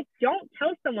 But like, don't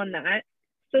tell someone that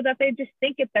so that they just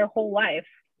think it their whole life.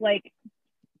 Like,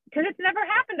 because it's never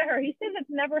happened to her. He says it's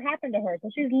never happened to her. So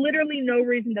she's literally no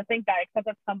reason to think that except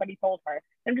that somebody told her.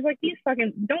 I'm just like,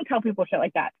 don't tell people shit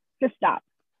like that. Just stop.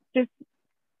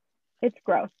 It's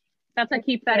gross. That's a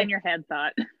keep that in your head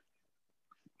thought.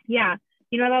 Yeah.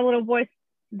 You know that little voice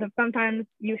that sometimes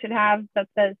you should have that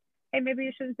says, hey, maybe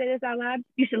you shouldn't say this out loud?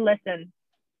 You should listen.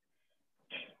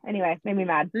 Anyway, made me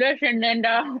mad. Listen,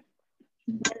 Linda.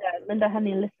 Linda,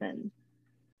 honey, listen.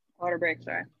 Water break,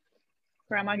 sorry.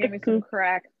 Grandma gave me some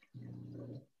crack.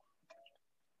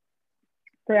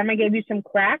 Grandma gave you some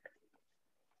crack?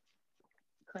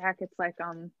 Crack, it's like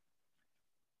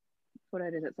what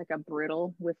it is, it's like a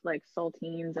brittle with like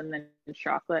saltines and then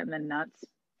chocolate and then nuts.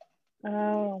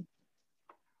 Oh,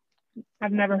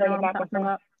 I've never You know heard what of I'm that talking before.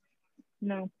 about?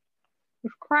 No,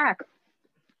 It's crack.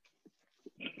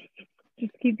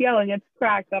 just keep yelling. It's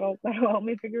crack. That'll help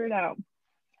me figure it out.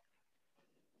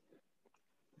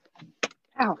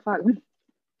 Ow, fuck.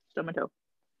 Still my toe.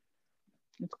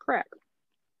 It's crack.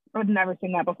 I've never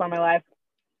seen that before in my life.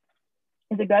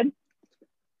 Is it good?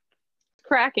 It's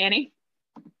crack, Annie.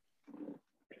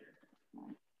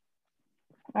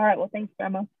 All right. Well, thanks,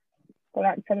 Grandma, for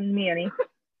not sending me any.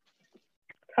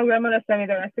 Tell Grandma to send me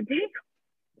the recipe.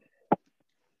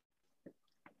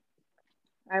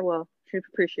 I will. Should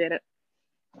appreciate it.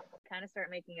 Kind of start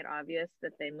making it obvious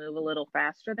that they move a little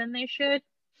faster than they should.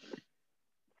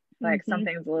 Like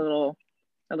something's a little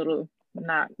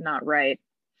not right.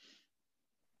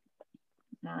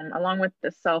 Along with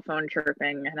the cell phone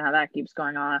chirping and how that keeps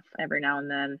going off every now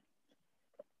and then.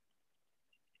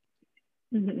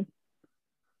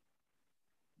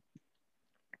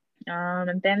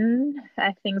 And then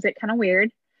things get kind of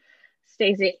weird.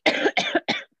 Stacy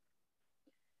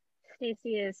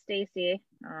is Stacy.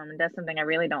 Does something I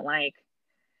really don't like.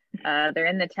 They're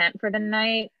in the tent for the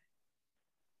night.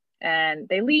 And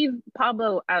they leave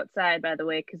Pablo outside, by the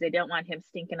way, because they don't want him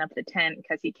stinking up the tent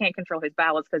because he can't control his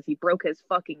bowels because he broke his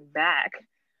fucking back.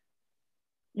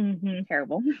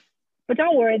 Terrible. But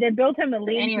don't worry, they built him a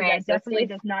lean-to that so definitely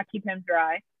does not keep him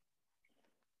dry.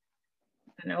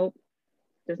 Nope.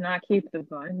 Does not keep the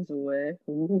vines away.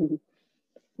 Ooh.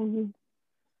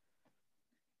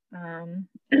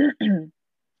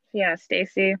 Yeah,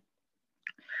 Stacy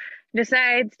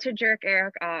decides to jerk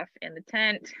Eric off in the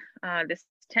tent. This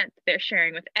tent they're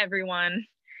sharing with everyone,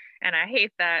 and I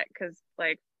hate that because,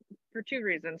 like, for two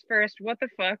reasons. First, what the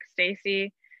fuck,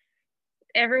 Stacy?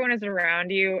 Everyone is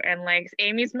around you, and like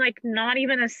Amy's like not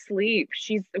even asleep.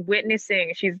 She's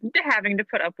witnessing. She's having to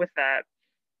put up with that.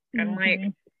 And like,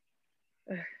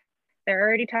 they're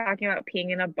already talking about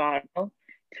peeing in a bottle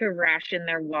to ration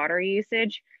their water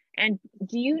usage. And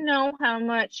do you know how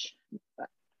much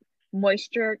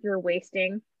moisture you're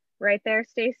wasting right there,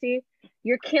 Stacy?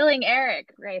 You're killing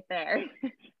Eric right there.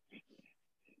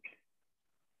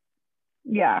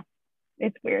 Yeah,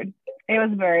 it's weird. It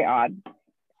was very odd.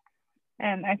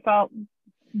 And I felt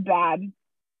bad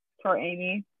for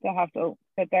Amy to have to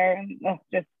sit there, and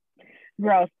just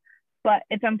gross. But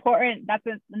it's important. That's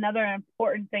another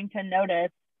important thing to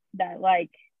notice, that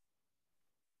like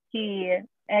he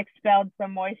expelled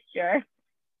some moisture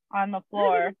on the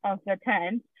floor of the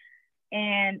tent,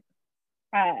 and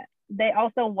they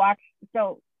also watched.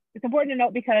 So it's important to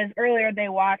note because earlier they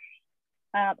watched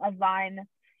a vine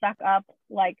suck up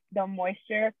like the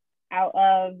moisture out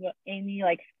of Amy,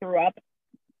 like threw up,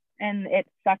 and it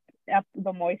sucked up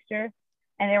the moisture,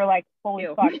 and they were like, "Holy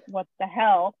fuck, what the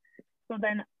hell?" So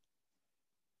then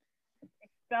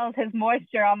expels his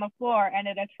moisture on the floor, and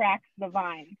it attracts the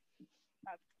vine.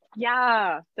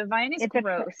 Yeah, the vine is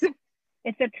gross.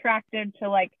 It's attracted to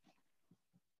like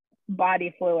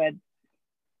body fluid.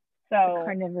 So it's a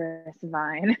carnivorous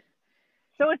vine.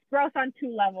 So it's gross on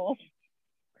two levels.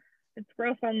 It's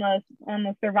gross on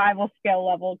the survival scale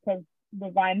level because the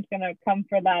vine's gonna come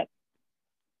for that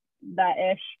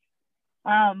ish.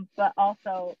 But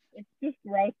also it's just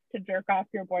gross to jerk off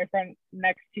your boyfriend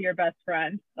next to your best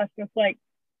friend. That's just like,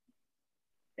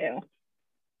 ew.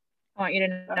 I want you to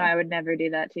know I would never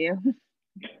do that to you.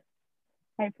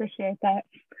 I appreciate that.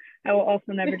 I will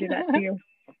also never do that to you.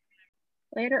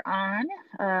 Later on,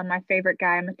 my favorite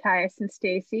guy, Matthias and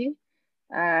Stacy,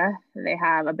 they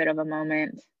have a bit of a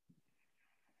moment.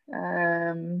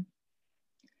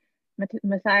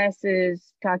 Matthias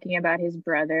is talking about his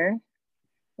brother,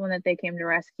 the one that they came to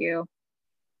rescue.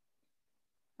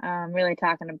 Really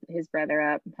talking his brother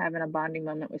up, having a bonding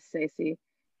moment with Stacy.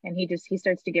 And he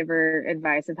starts to give her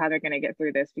advice of how they're going to get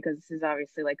through this, because this is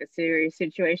obviously like a serious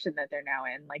situation that they're now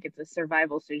in. Like, it's a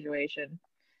survival situation.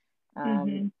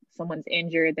 Someone's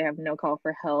injured. They have no call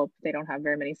for help. They don't have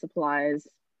very many supplies.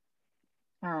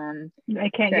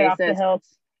 They can't get off the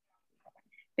hills.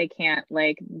 They can't,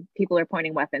 like, people are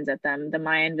pointing weapons at them. The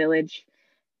Mayan village,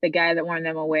 the guy that warned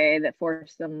them away, that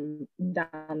forced them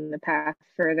down the path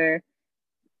further,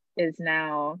 is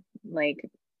now like,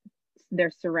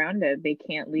 they're surrounded. They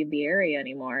can't leave the area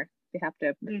anymore. They have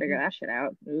to figure that shit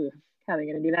out. Ooh, how are they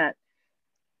gonna do that?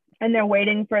 And they're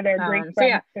waiting for their Greek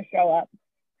friends to show up.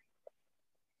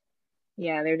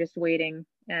 Yeah, they're just waiting,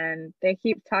 and they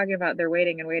keep talking about they're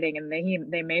waiting, and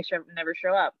they may never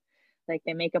show up. Like,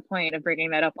 they make a point of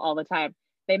bringing that up all the time.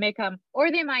 They may come, or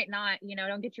they might not. You know,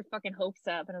 don't get your fucking hopes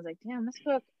up. And I was like, damn, this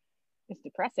book is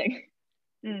depressing.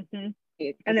 And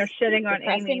they're shitting on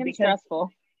Amy because stressful.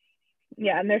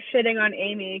 Yeah, and they're shitting on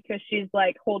Amy because she's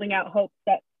like holding out hope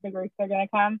that the Greeks are gonna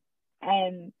come,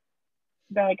 and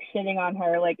they're like shitting on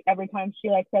her like every time she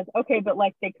like says, okay, but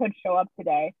like they could show up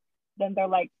today. Then they're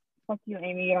like, fuck you,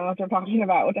 Amy, you don't know what you're talking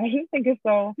about, which I just think is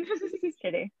so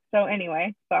shitty. So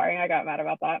anyway, sorry, I got mad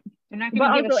about that. They're not But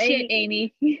gonna give also a shit,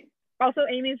 Amy. also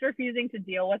Amy's refusing to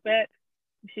deal with it.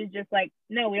 She's just like,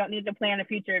 no, we don't need to plan a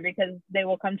future because they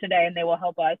will come today and they will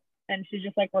help us. And she's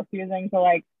just like refusing to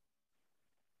like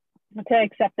to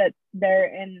accept that they're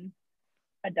in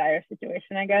a dire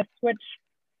situation, I guess, which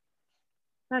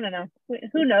I don't know.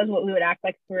 Who knows what we would act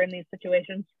like if we were in these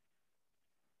situations.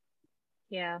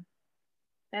 Yeah,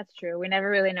 that's true. We never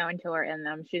really know until we're in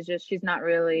them. She's not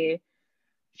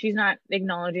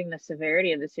acknowledging the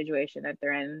severity of the situation that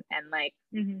they're in. And like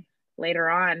later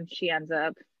on, she ends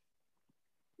up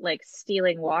like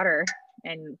stealing water.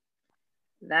 And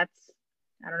that's,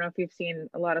 I don't know if you've seen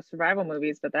a lot of survival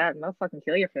movies, but they'll fucking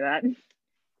kill you for that.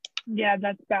 Yeah,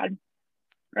 that's bad.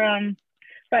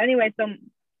 But anyway, so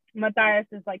Matthias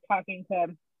is like talking to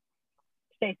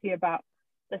Stacy about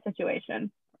the situation.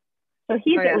 So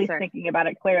he's at least thinking about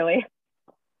it clearly.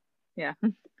 Yeah.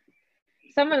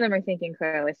 Some of them are thinking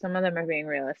clearly. Some of them are being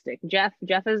realistic. Jeff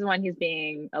is one who's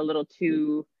being a little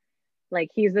too, like,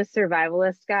 he's the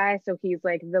survivalist guy. So he's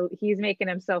like, he's making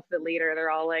himself the leader.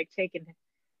 They're all like taking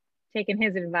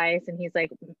his advice, and he's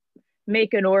like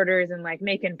making orders and like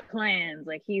making plans.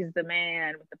 Like he's the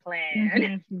man with the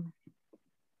plan.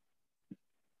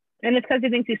 And it's because he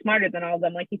thinks he's smarter than all of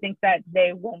them. Like he thinks that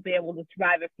they won't be able to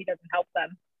survive if he doesn't help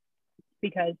them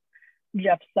because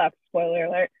Jeff sucks. Spoiler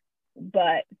alert.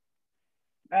 But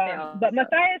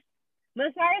Matthias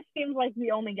seems like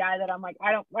the only guy that I'm like,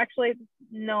 I don't actually,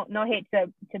 no hate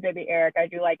to baby Eric. I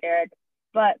do like Eric,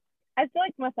 but I feel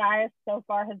like Matthias so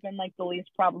far has been like the least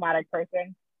problematic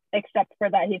person, except for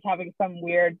that he's having some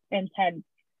weird intense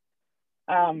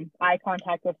eye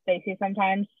contact with Stacy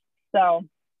sometimes. So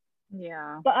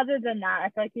yeah. But other than that, I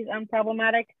feel like he's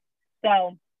unproblematic.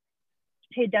 So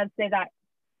he does say that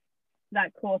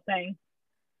cool thing.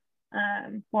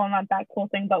 Well, not that cool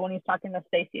thing, but when he's talking to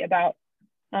Stacy about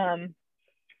the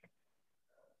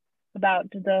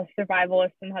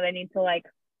survivalists and how they need to like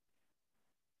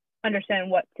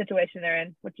understand what situation they're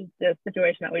in, which is the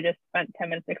situation that we just spent 10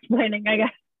 minutes explaining, I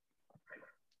guess.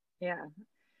 Yeah.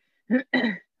 I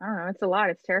don't know. It's a lot.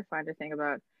 It's terrifying to think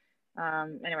about.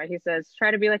 Anyway, he says,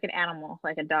 try to be like an animal,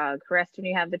 like a dog. Rest when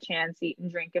you have the chance, eat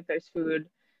and drink if there's food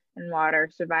and water,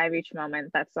 survive each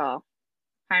moment. That's all.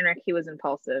 Heinrich, he was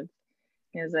impulsive.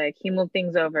 He was like, he moved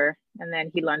things over and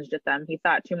then he lunged at them. He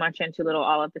thought too much and too little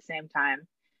all at the same time.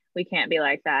 We can't be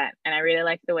like that. And I really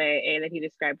like the way that he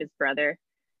described his brother.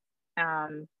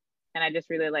 And I just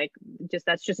really like,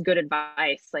 that's just good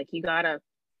advice. Like, you gotta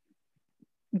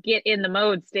get in the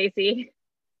mode, Stacy.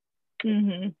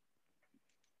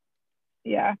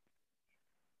 Yeah.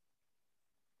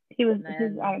 I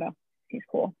don't know. He's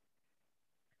cool.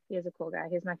 He is a cool guy.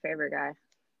 He's my favorite guy.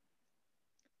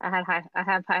 I have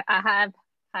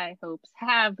high hopes.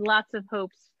 Have lots of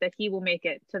hopes that he will make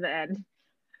it to the end.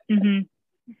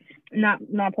 Not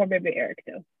poor baby Eric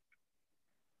though.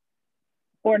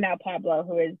 Or now Pablo,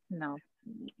 who is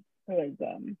has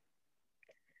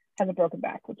a broken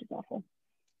back, which is awful.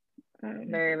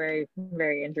 Very, very,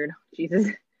 very injured. Jesus.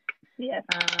 Yes.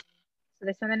 So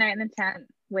they spend the night in the tent,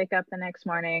 wake up the next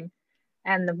morning,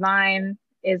 and the vine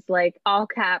is like all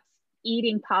caps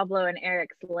eating Pablo and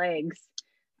Eric's legs.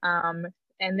 And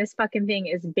this fucking thing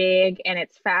is big and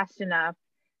it's fast enough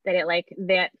that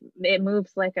it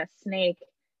moves like a snake.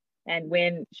 And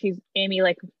when Amy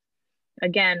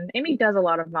does a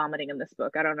lot of vomiting in this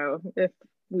book. I don't know if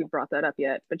we brought that up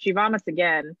yet, but she vomits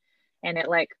again and it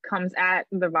like comes at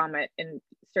the vomit and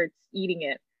starts eating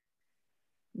it.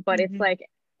 But it's like,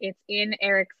 it's in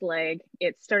Eric's leg.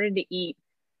 It started to eat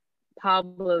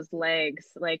Pablo's legs.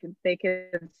 Like they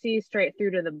could see straight through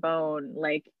to the bone.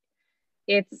 Like,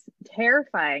 it's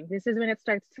terrifying. This is when it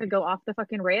starts to go off the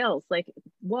fucking rails. Like,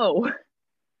 whoa.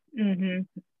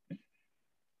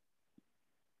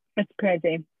 It's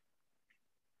crazy.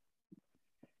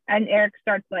 And Eric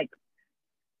starts like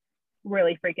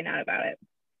really freaking out about it.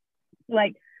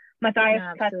 Like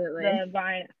Matthias cuts the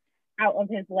vine out of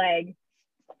his leg,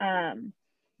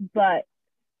 but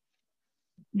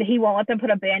he won't let them put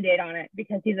a band-aid on it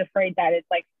because he's afraid that it's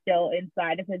like still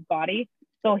inside of his body.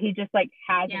 So he just like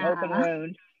has an open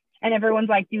wound. And everyone's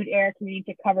like, dude, Eric, we need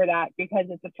to cover that because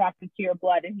it's attracted to your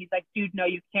blood. And he's like, dude, no,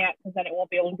 you can't, because then it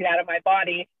won't be able to get out of my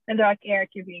body. And they're like,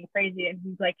 Eric, you're being crazy. And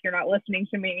he's like, you're not listening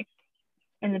to me.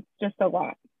 And it's just a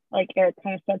lot. Like Eric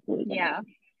kind of starts to lose it.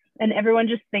 And everyone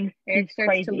just thinks Eric he's starts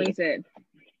crazy. to lose it.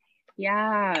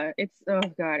 Yeah, it's, oh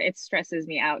God, it stresses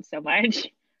me out so much.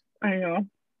 I know.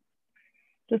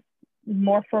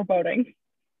 more foreboding.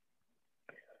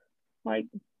 Like,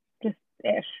 just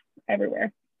ish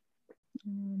everywhere.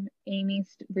 Amy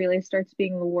really starts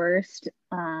being the worst.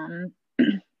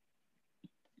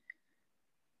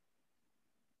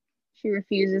 She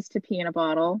refuses to pee in a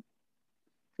bottle.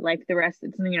 Like the rest,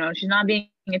 it's, she's not being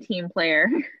a team player.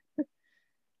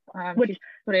 She's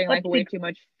putting like way too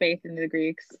much faith into the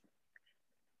Greeks.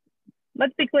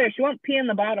 Let's be clear, she won't pee in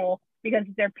the bottle because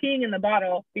they're peeing in the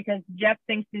bottle because Jeff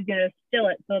thinks he's gonna steal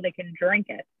it so they can drink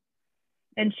it.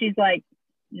 And she's like,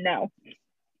 no.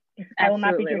 Absolutely. I will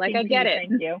not be drinking. Like, I get it.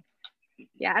 Thank you.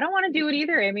 Yeah, I don't want to do it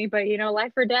either, Amy, but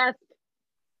life or death.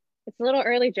 It's a little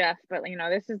early, Jeff, but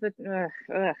this is the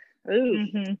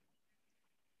Mm-hmm.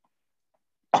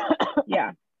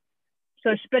 Yeah.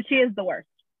 So, but she is the worst.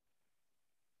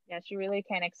 Yeah, she really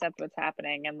can't accept what's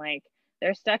happening, and like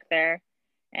they're stuck there,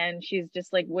 and she's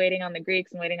just like waiting on the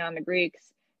Greeks, and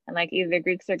like either the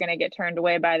Greeks are going to get turned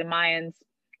away by the Mayans,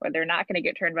 or they're not going to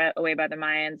get turned away by the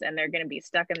Mayans, and they're going to be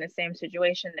stuck in the same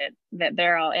situation that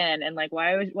they're all in. And like,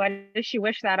 why does she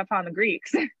wish that upon the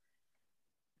Greeks?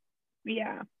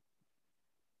 Yeah.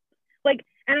 Like,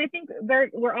 and I think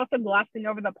we're also glossing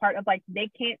over the part of like they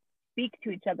can't speak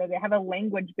to each other. They have a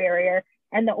language barrier,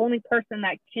 and the only person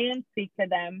that can speak to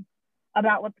them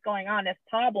about what's going on is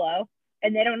Pablo,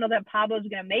 and they don't know that Pablo's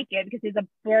gonna make it because he's a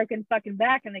broken fucking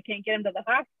back and they can't get him to the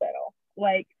hospital.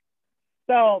 Like,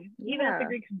 so even if the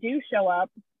Greeks do show up,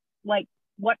 like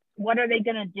what are they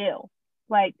gonna do?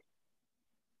 Like,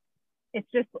 it's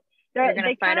just they're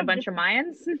gonna fight a bunch of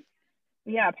Mayans.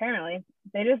 Yeah, apparently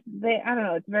they I don't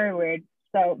know, it's very weird.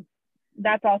 So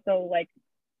that's also like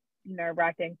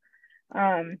nerve-wracking.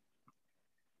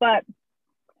 But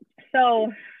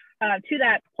so to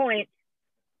that point,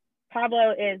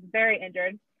 Pablo is very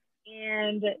injured,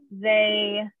 and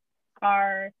they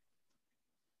are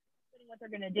deciding what they're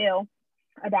going to do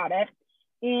about it.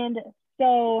 And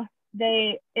so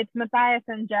it's Matthias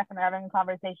and Jeff, and they're having a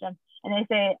conversation, and they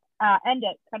say, end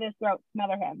it, cut his throat,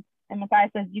 smother him. And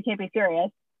Matthias says, you can't be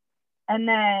serious. And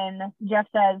then Jeff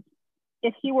says,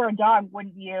 if he were a dog,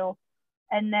 wouldn't you?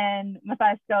 And then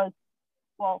Matthias goes,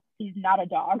 well, he's not a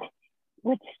dog.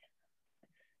 Which,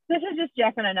 this is just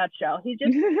Jeff in a nutshell. He's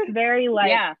just very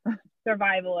like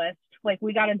survivalist. Like,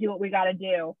 we got to do what we got to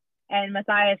do. And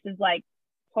Matthias is like,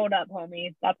 hold up,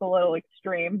 homie. That's a little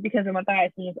extreme, because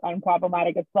Matthias is just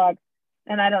unproblematic as fuck.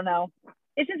 And I don't know.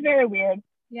 It's just very weird.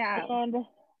 Yeah. And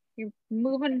you're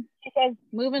moving a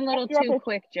little too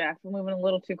quick, Jeff. We're moving a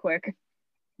little too quick.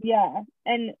 Yeah.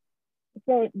 And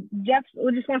so Jeff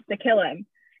just wants to kill him.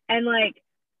 And like,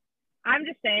 I'm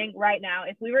just saying right now,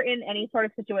 if we were in any sort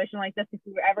of situation like this, if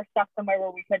we were ever stuck somewhere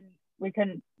where we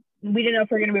didn't know if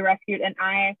we are going to be rescued, and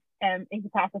I am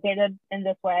incapacitated in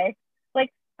this way,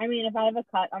 like, I mean, if I have a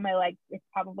cut on my leg, it's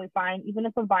probably fine. Even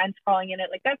if a vine's crawling in it,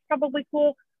 like, that's probably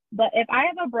cool. But if I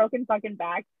have a broken fucking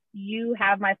back, you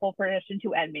have my full permission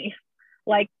to end me.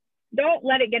 Like, don't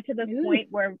let it get to this point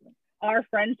where our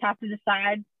friends have to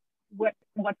decide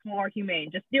what's more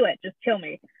humane. Just do it. Just kill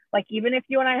me. Like, even if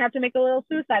you and I have to make a little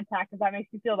suicide pact, if that makes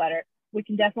you feel better, we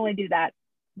can definitely do that.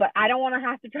 But I don't want to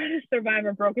have to try to survive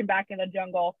a broken back in the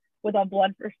jungle with a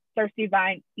bloodthirsty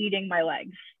vine eating my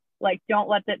legs. Like, don't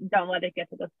let it get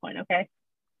to this point, okay?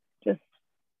 Just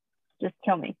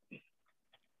kill me.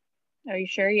 Are you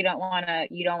sure you don't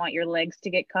want your legs to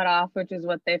get cut off, which is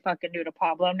what they fucking do to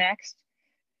Pablo next?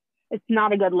 It's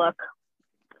not a good look.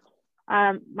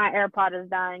 My AirPod is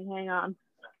dying. Hang on.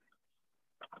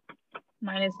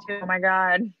 Mine is too. Oh my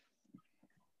God.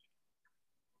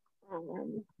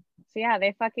 So yeah,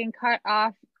 they fucking cut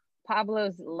off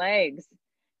Pablo's legs,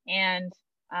 and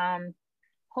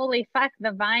holy fuck,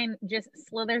 the vine just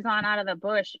slithers on out of the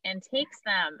bush and takes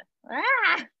them.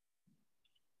 Ah!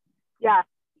 Yeah,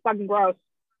 fucking gross.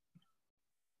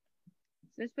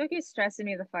 This book is stressing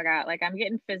me the fuck out. Like, I'm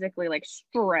getting physically like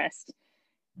stressed.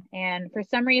 And for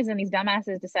some reason, these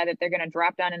dumbasses decided they're going to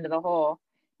drop down into the hole.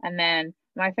 And then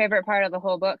my favorite part of the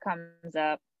whole book comes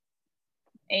up.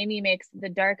 Amy makes the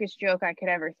darkest joke I could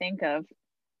ever think of.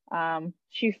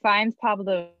 She finds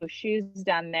Pablo's shoes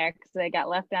down there because they got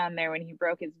left down there when he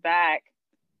broke his back.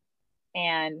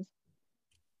 And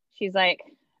she's like,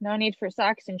 no need for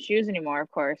socks and shoes anymore, of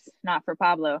course. Not for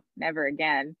Pablo. Never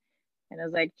again. And I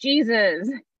was like, Jesus.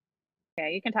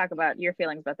 Okay, you can talk about your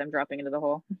feelings about them dropping into the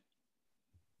hole.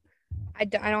 I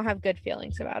don't have good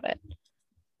feelings about it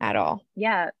at all.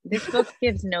 Yeah, this book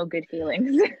gives no good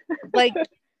feelings. Like,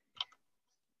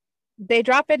 they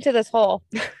drop into this hole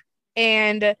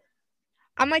and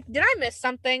I'm like, did I miss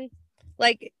something?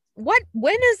 Like, when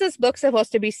is this book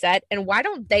supposed to be set, and why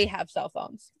don't they have cell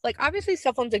phones? Like, obviously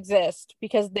cell phones exist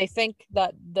because they think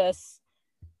that this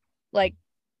Like,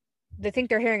 they think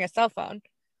they're hearing a cell phone.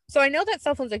 So I know that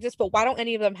cell phones exist, but why don't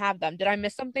any of them have them? Did I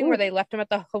miss something where Ooh. they left them at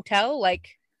the hotel? Like,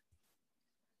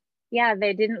 Yeah,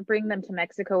 they didn't bring them to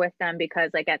Mexico with them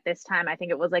because like at this time, I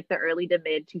think it was like the early to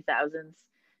mid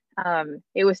 2000s.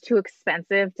 It was too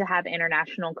expensive to have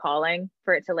international calling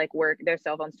for it to like work their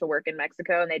cell phones to work in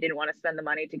Mexico, and they didn't want to spend the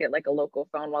money to get like a local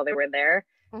phone while they were there.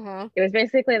 It was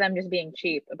basically them just being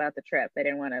cheap about the trip. They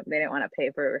didn't want to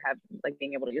pay for have like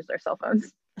being able to use their cell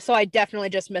phones. So I definitely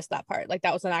just missed that part. Like,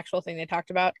 that was an actual thing they talked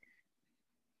about.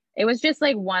 It was just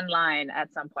like one line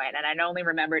at some point, and I only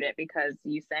remembered it because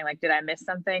you saying like, "Did I miss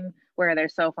something? Where are their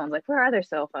cell phones? Like, where are their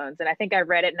cell phones?" And I think I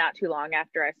read it not too long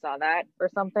after I saw that or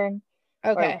something.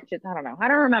 Okay. Or just, I don't know. I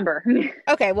don't remember.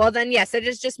 Okay, well then, yes, it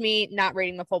is just me not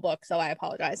reading the full book, so I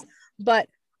apologize. But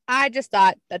I just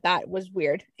thought that was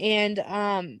weird, and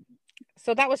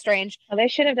so that was strange. Well, they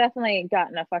should have definitely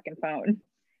gotten a fucking phone.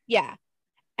 Yeah,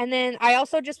 and then I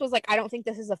also just was like, I don't think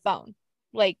this is a phone.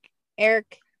 Like,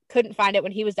 Eric couldn't find it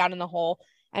when he was down in the hole,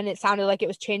 and it sounded like it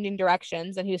was changing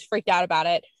directions, and he was freaked out about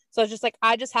it. So it's just like,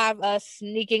 I just have a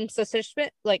sneaking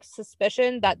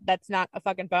suspicion that that's not a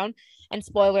fucking phone. And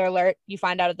spoiler alert, you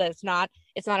find out that it's not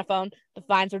a phone. The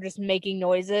vines were just making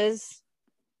noises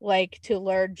like to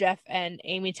lure Jeff and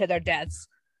Amy to their deaths.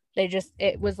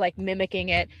 It was like mimicking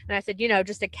it. And I said,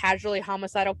 just a casually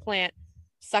homicidal plant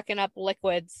sucking up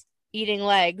liquids, eating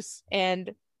legs,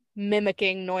 and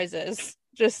mimicking noises.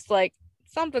 Just like,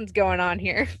 something's going on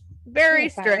here. Very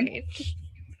strange.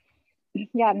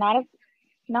 Yeah, not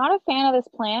a fan of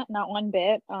this plant, not one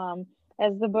bit.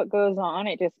 As the book goes on,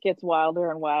 it just gets wilder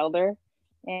and wilder,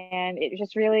 and it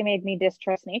just really made me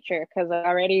distrust nature because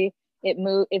already it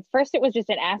moved. First it was just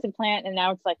an acid plant, and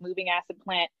now it's like moving acid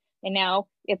plant, and now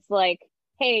it's like,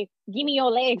 hey, give me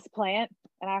your legs, plant,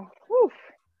 and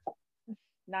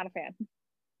not a fan.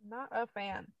 Not a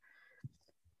fan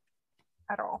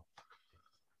at all.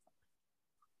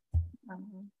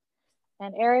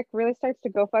 And Eric really starts to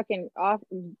go fucking off.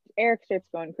 Eric starts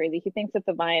going crazy. He thinks that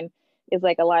the vine is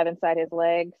like alive inside his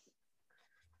legs.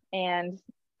 And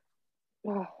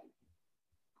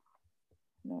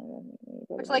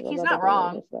it's like, he's not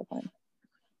wrong.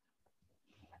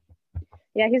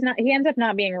 Yeah, he ends up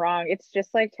not being wrong. It's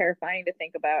just like terrifying to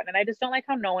think about. And I just don't like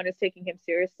how no one is taking him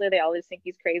seriously. They always think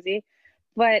he's crazy,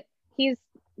 but he's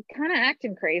kind of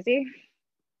acting crazy.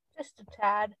 Just a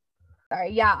tad.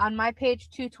 Sorry, yeah, on my page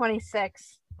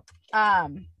 226,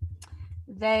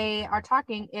 they are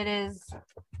talking. It is,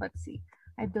 let's see,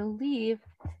 I believe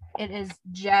it is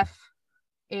Jeff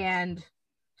and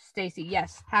Stacy,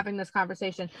 yes, having this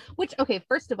conversation. Which, okay,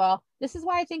 first of all, this is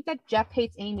why I think that Jeff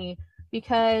hates Amy,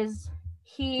 because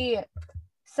he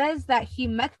says that he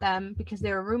met them because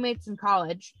they were roommates in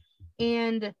college,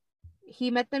 and he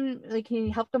met them, like, he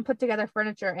helped them put together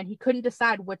furniture, and he couldn't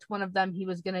decide which one of them he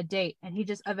was going to date, and he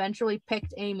just eventually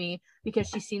picked Amy because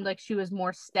she seemed like she was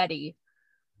more steady.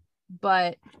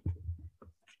 But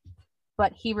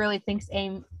he really thinks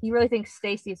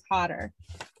Stacy's hotter.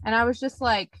 And I was just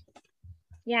like,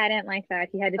 yeah, I didn't like that.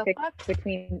 He had to pick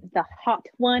between the hot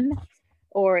one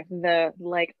or the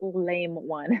like lame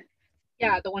one.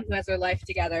 Yeah, the one who has their life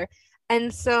together.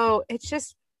 And so it's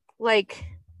just like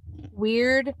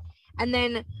weird. And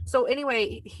then, so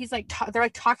anyway, he's like, they're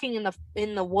like talking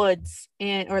in the woods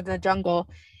or the jungle,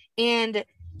 and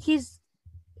he's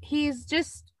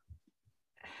just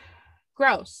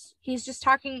gross. He's just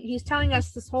talking. He's telling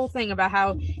us this whole thing about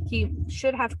how he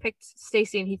should have picked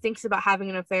Stacy, and he thinks about having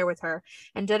an affair with her,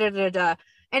 and da da da da.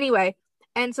 Anyway,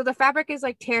 and so the fabric is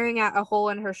like tearing out a hole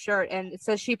in her shirt, and it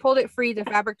says she pulled it free. The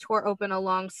fabric tore open a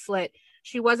long slit.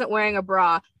 She wasn't wearing a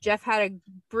bra. Jeff had a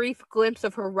brief glimpse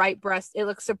of her right breast. It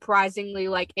looked surprisingly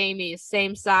like Amy's,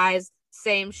 same size,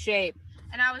 same shape.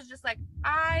 And I was just like,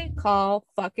 I call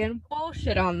fucking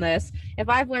bullshit on this. If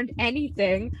I've learned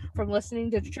anything from listening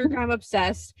to True Crime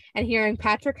Obsessed and hearing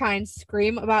Patrick Hines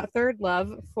scream about third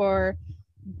love for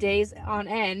days on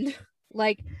end,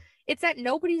 like, it's that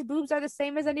nobody's boobs are the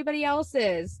same as anybody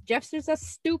else's. Jeff's just a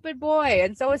stupid boy,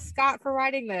 and so is Scott for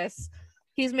writing this.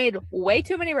 He's made way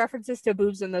too many references to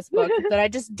boobs in this book that I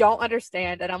just don't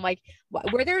understand. And I'm like,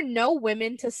 were there no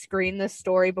women to screen this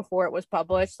story before it was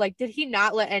published? Like, did he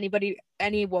not let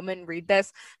any woman read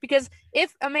this? Because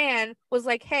if a man was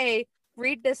like, hey,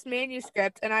 read this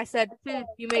manuscript, and I said,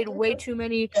 you made way too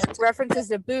many references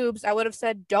to boobs, I would have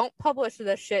said, don't publish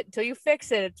this shit until you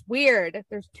fix it. It's weird.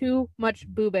 There's too much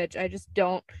boobage.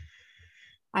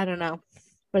 I don't know.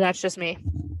 But that's just me.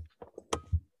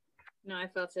 No, I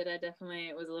felt it. I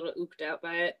definitely was a little oofed out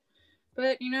by it.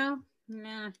 But,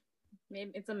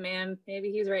 maybe it's a man.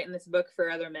 Maybe he's writing this book for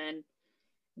other men.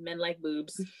 Men like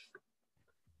boobs.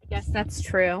 Yes, that's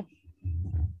true.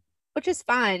 which is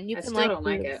fine. You I can still don't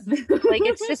like it. Like,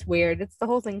 it's just weird. The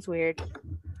whole thing's weird.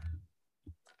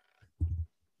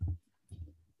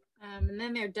 And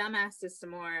then they're dumbasses some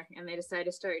more, and they decide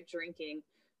to start drinking,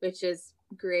 which is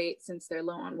great since they're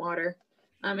low on water.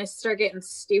 They start getting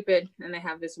stupid, and they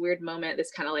have this weird moment,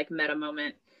 this kind of like meta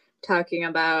moment, talking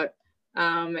about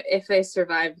if they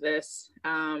survive this,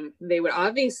 they would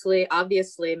obviously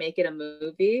make it a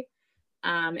movie,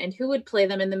 and who would play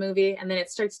them in the movie? And then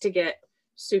it starts to get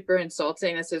super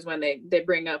insulting. This is when they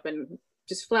bring up and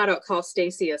just flat out call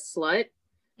Stacy a slut.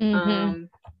 Mm-hmm.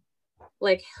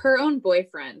 Like her own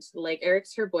boyfriend, like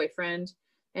Eric's her boyfriend,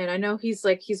 and I know he's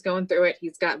going through it.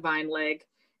 He's got Vine leg,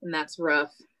 and that's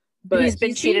rough. But he's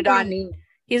been cheated on.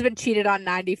 He's been cheated on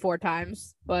 94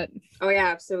 times. But oh yeah,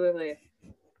 absolutely.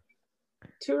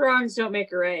 Two wrongs don't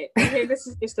make a right. Okay, this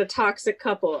is just a toxic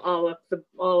couple all up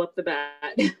the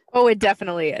bat. Oh, it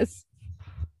definitely is.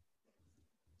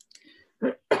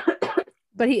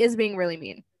 But he is being really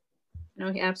mean.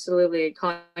 No, he absolutely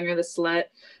calling her the slut.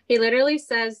 He literally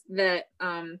says that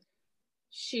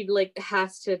she like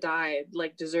has to die,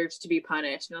 like deserves to be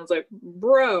punished. And I was like,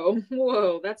 bro,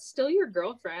 whoa, that's still your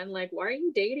girlfriend. Like, why are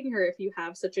you dating her if you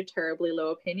have such a terribly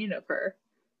low opinion of her?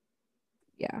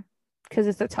 Yeah, because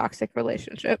it's a toxic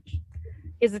relationship. He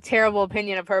has a terrible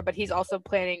opinion of her, but he's also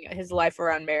planning his life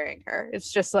around marrying her.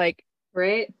 It's just like,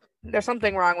 right? There's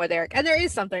something wrong with Eric. And there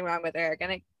is something wrong with Eric.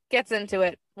 And it gets into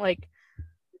it like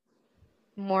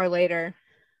more later,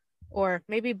 or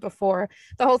maybe before.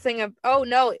 The whole thing of, oh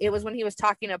no, it was when he was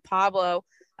talking to Pablo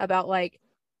about like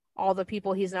all the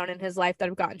people he's known in his life that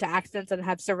have gotten to accidents and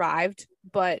have survived,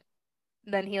 but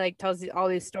then he like tells all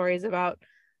these stories about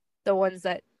the ones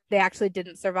that they actually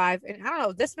didn't survive. And I don't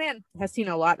know, this man has seen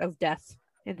a lot of death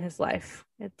in his life.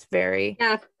 It's very,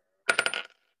 yeah,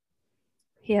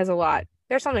 he has a lot.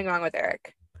 There's something wrong with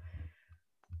Eric.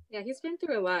 Yeah, he's been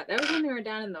through a lot. That was when they were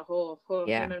down in the hole,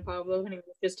 yeah. Him and Pablo, and he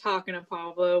was just talking to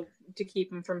Pablo to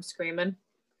keep him from screaming.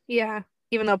 Yeah,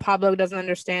 even though Pablo doesn't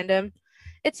understand him.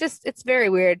 It's very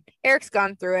weird. Eric's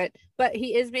gone through it, but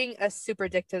he is being a super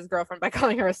dick to his girlfriend by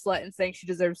calling her a slut and saying she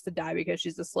deserves to die because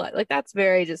she's a slut. Like, that's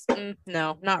very just,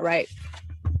 no, not right.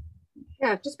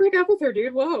 Yeah, just break up with her,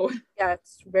 dude. Whoa. Yeah,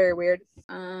 it's very weird.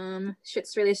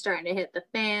 Shit's really starting to hit the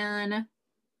fan.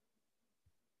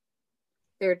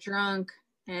 They're drunk.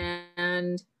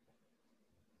 And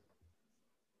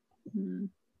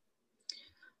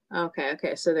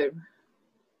okay, so they're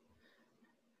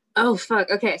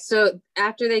so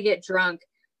after they get drunk,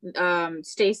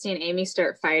 Stacy and Amy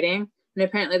start fighting, and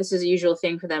apparently this is a usual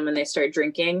thing for them when they start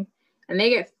drinking, and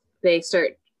they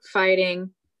start fighting,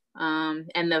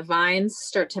 and the vines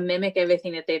start to mimic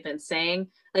everything that they've been saying,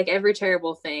 like every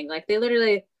terrible thing. Like they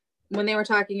literally, when they were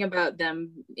talking about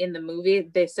them in the movie,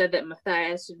 they said that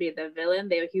Matthias would be the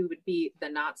villain. He would be the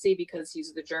Nazi because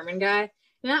he's the German guy.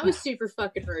 And that was super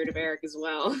fucking rude of Eric as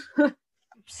well.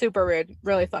 Super rude.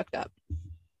 Really fucked up.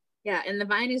 Yeah, and the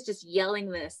vine is just yelling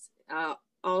this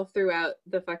all throughout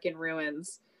the fucking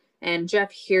ruins. And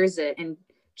Jeff hears it, and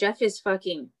Jeff is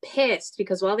fucking pissed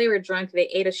because while they were drunk, they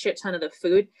ate a shit ton of the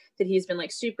food that he's been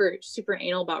like super, super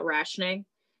anal about rationing.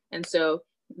 And so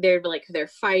they're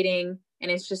fighting. And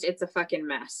it's a fucking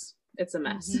mess. It's a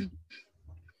mess. Mm-hmm.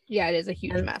 Yeah, it is a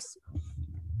huge mess.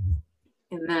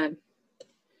 And then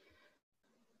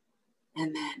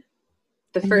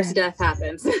the first death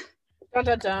happens. Dun,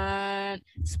 dun, dun.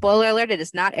 Spoiler alert, it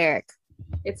is not Eric.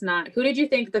 It's not. Who did you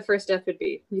think the first death would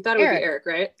be? You thought it would be Eric,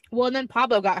 right? Well, and then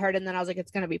Pablo got hurt, and then I was like,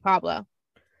 it's going to be Pablo.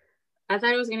 I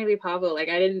thought it was going to be Pablo. Like,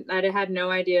 I had no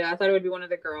idea. I thought it would be one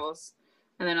of the girls.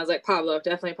 And then I was like, Pablo,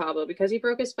 definitely Pablo, because he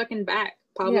broke his fucking back.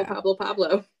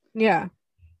 Pablo. Yeah.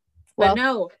 Well, but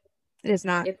no. It is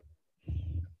not.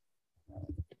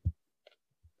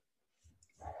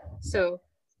 So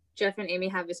Jeff and Amy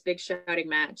have this big shouting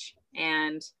match,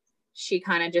 and she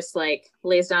kind of just like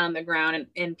lays down on the ground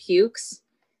and pukes.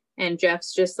 And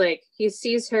Jeff's just like, he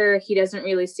sees her. He doesn't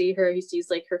really see her. He sees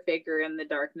like her figure in the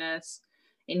darkness.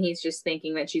 And he's just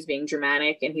thinking that she's being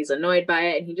dramatic, and he's annoyed by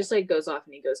it. And he just like goes off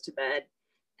and he goes to bed.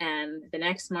 And the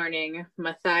next morning,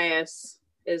 Matthias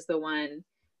is the one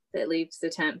that leaves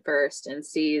the tent first and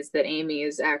sees that Amy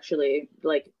is actually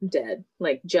like dead.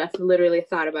 Like Jeff literally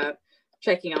thought about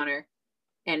checking on her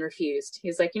and refused.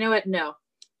 He's like, you know what? No,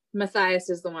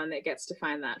 Matthias is the one that gets to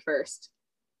find that first.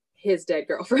 His dead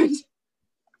girlfriend.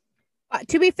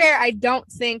 To be fair, I don't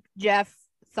think Jeff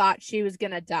thought she was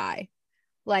going to die.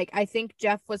 Like, I think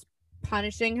Jeff was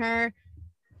punishing her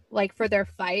like for their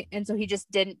fight, and so he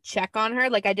just didn't check on her.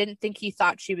 Like, I didn't think he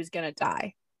thought she was gonna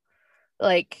die.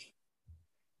 Like,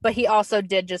 but he also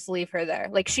did just leave her there.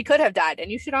 Like, she could have died,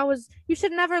 and you should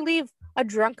never leave a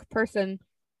drunk person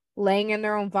laying in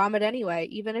their own vomit anyway,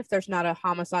 even if there's not a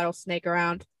homicidal snake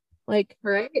around. Like,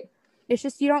 Right. it's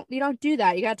just you don't do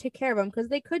that. You gotta take care of them because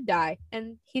they could die,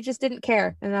 and he just didn't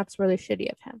care, and that's really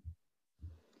shitty of him.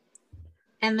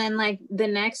 And then like the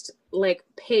next like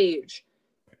page,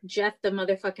 Jeff, the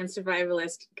motherfucking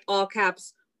survivalist, all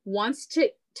caps, wants to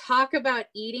talk about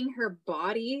eating her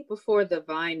body before the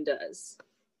vine does.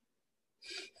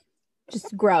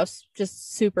 Just gross,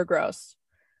 just super gross.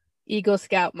 Eagle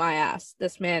Scout my ass.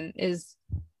 This man is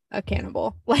a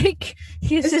cannibal. Like,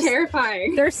 he's It's just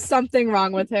terrifying. there's something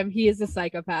wrong with him. He is a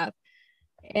psychopath.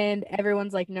 And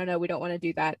everyone's like, no, we don't want to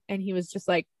do that. And he was just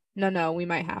like, no, we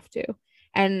might have to.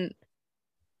 And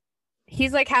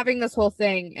he's like having this whole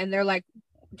thing, and they're like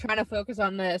trying to focus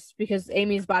on this because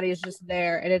Amy's body is just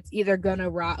there, and it's either gonna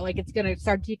rot, like it's gonna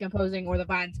start decomposing, or the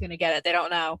vine's gonna get it. They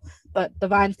don't know, but the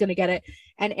vine's gonna get it.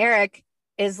 And Eric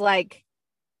is like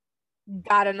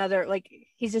got another, like,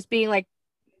 he's just being like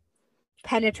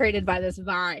penetrated by this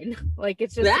vine. Like,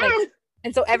 it's just like,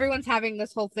 and so everyone's having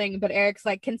this whole thing, but Eric's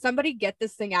like, can somebody get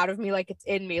this thing out of me? Like, it's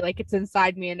in me, like it's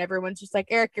inside me. And everyone's just like,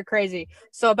 Eric, you're crazy.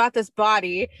 So about this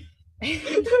body,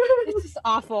 it's just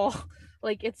awful.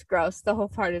 Like, it's gross. The whole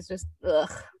part is just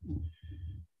ugh.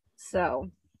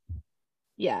 So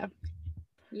yeah,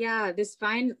 this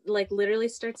vine like literally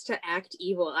starts to act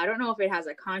evil. I don't know if it has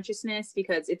a consciousness,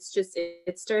 because it's just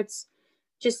it starts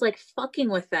just like fucking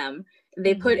with them.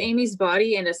 They put Amy's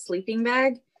body in a sleeping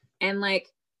bag, and like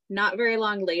not very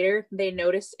long later they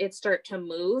notice it start to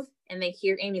move, and they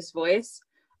hear Amy's voice.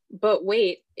 But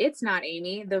wait, it's not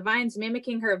Amy. The vine's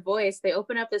mimicking her voice. They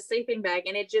open up the sleeping bag,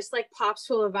 and it just like pops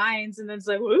full of vines, and then it's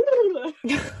like,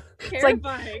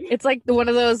 terrifying. It's like one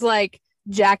of those like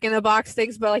Jack in the Box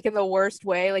things, but like in the worst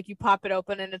way. Like, you pop it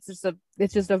open, and it's just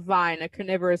a vine, a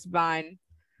carnivorous vine.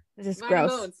 It's just Vine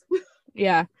gross. bones.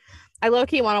 Yeah, I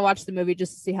low-key want to watch the movie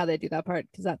just to see how they do that part,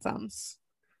 because that sounds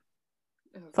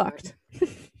fucked.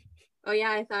 Oh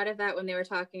yeah, I thought of that when they were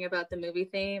talking about the movie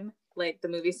theme, like the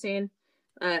movie scene.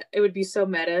 It would be so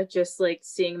meta just like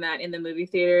seeing that in the movie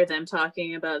theater, them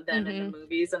talking about them in the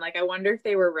movies. And like, I wonder if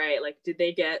they were right. Like, did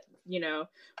they get,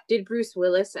 did Bruce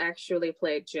Willis actually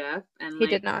play Jeff? And he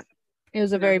did not. It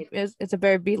was it's a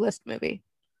very B-list movie.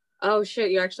 Oh shit,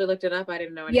 you actually looked it up? I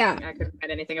didn't know anything. Yeah. I couldn't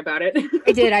find anything about it.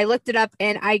 I did. I looked it up,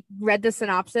 and I read the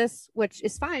synopsis, which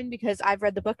is fine because I've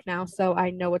read the book now, so I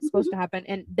know what's supposed to happen.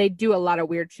 And they do a lot of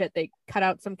weird shit. They cut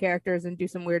out some characters and do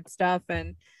some weird stuff,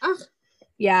 and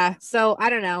yeah, so I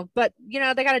don't know, but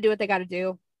they got to do what they got to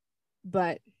do.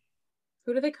 But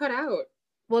who do they cut out?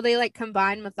 Well, they like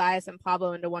combine Matthias and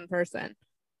Pablo into one person.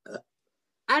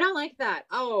 I don't like that.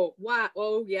 Oh, wow.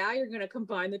 Oh, yeah, you're gonna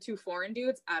combine the two foreign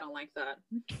dudes? I don't like that.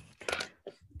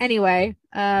 Anyway,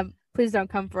 please don't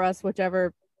come for us,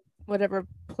 whatever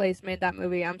place made that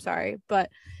movie. I'm sorry,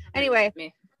 but anyway,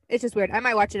 it's just weird. I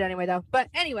might watch it anyway, though. But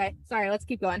anyway, sorry. Let's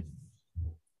keep going.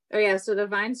 Oh yeah, so the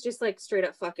vine's just like straight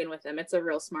up fucking with him. It's a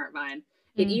real smart vine.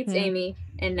 It eats Amy,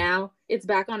 and now it's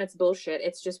back on its bullshit.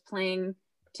 It's just playing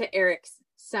to Eric's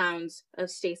sounds of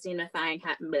Stacy and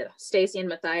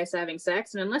Matthias having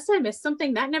sex. And unless I missed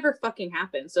something, that never fucking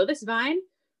happened. So this vine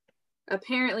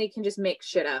apparently can just make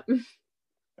shit up.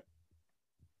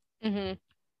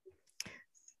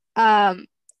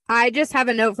 I just have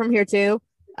a note from here too.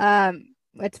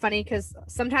 It's funny because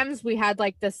sometimes we had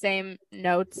like the same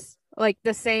notes,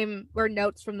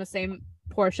 notes from the same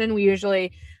portion. We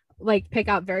usually like pick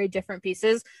out very different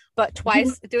pieces, but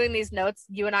twice doing these notes,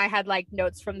 you and I had like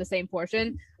notes from the same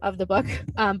portion of the book.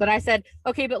 But I said,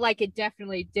 okay, but like it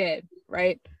definitely did,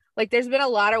 right? Like there's been a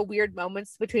lot of weird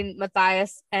moments between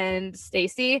Matthias and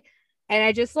Stacy, and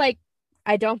I just like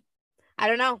I don't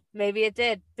know, maybe it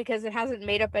did because it hasn't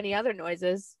made up any other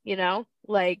noises,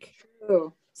 like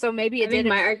True. So maybe it did.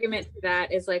 My argument to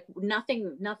that is like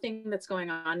nothing that's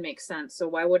going on makes sense. So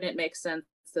why wouldn't it make sense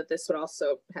that this would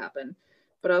also happen?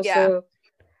 But also,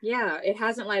 yeah, it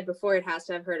hasn't lied before. It has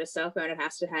to have heard a cell phone. It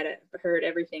has to have heard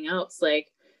everything else.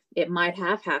 Like it might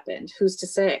have happened. Who's to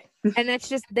say? And that's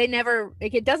just, they never,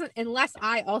 like, it doesn't, unless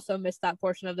I also missed that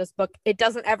portion of this book, it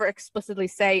doesn't ever explicitly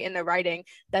say in the writing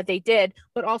that they did.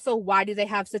 But also, why do they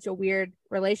have such a weird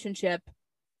relationship?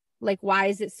 Like, why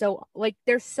is it so, like,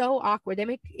 they're so awkward.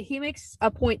 He makes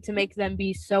a point to make them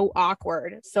be so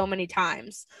awkward so many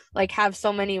times, like have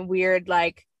so many weird,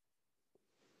 like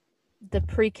the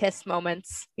pre-kiss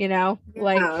moments,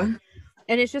 like,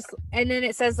 and it's just, and then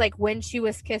it says like when she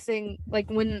was kissing, like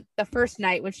when the first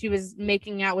night when she was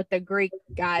making out with the Greek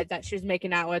guy that she was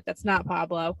making out with, that's not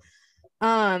Pablo.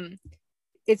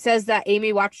 it says that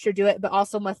Amy watched her do it, but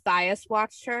also Matthias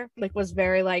watched her, like was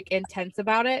very like intense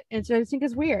about it. And so I just think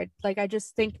it's weird. Like I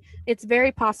just think it's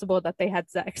very possible that they had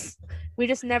sex. We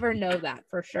just never know that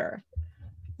for sure.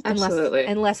 Absolutely.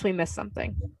 Unless we miss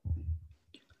something.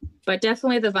 But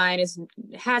definitely the Vine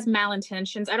has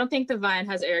malintentions. I don't think the Vine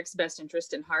has Eric's best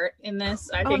interest in heart in this.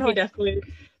 I think he definitely,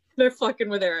 they're fucking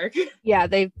with Eric. Yeah,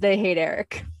 they hate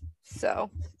Eric. So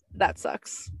that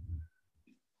sucks.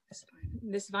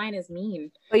 This Vine is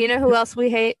mean. But you know who else we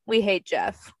hate? We hate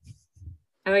Jeff.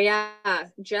 Oh yeah,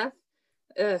 Jeff.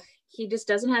 He just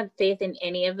doesn't have faith in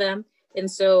any of them, and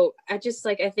so I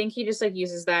think he just like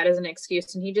uses that as an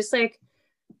excuse, and he just like,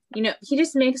 you know, he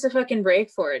just makes a fucking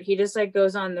break for it. He just like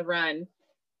goes on the run,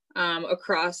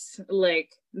 across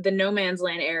like the no man's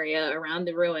land area around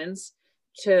the ruins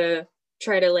to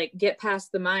try to like get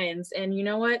past the mines. And you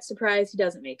know what? Surprise, he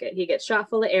doesn't make it. He gets shot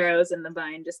full of arrows, and the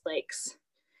Vine just like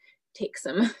takes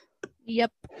him.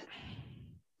 Yep.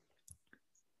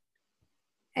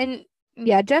 And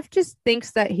yeah, Jeff just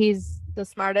thinks that he's the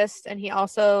smartest, and he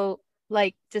also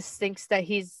like just thinks that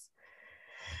he's,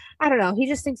 I don't know, he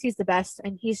just thinks he's the best,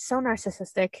 and he's so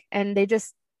narcissistic, and he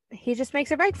just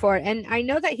makes a break for it. And I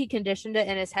know that he conditioned it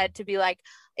in his head to be like,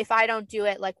 if I don't do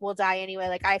it, like we'll die anyway,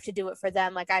 like I have to do it for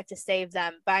them, like I have to save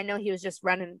them. But I know he was just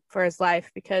running for his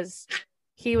life because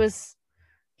he's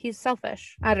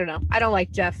selfish. I don't know. I don't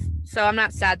like Jeff, so I'm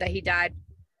not sad that he died.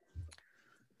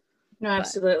 No,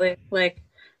 absolutely. Like,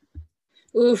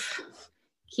 oof.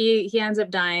 He ends up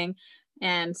dying,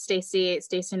 and Stacy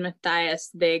and Matthias,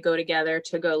 they go together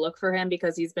to go look for him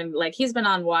because he's been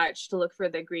on watch to look for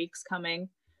the Greeks coming,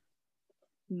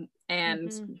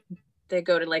 and they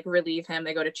go to like relieve him.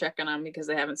 They go to check on him because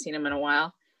they haven't seen him in a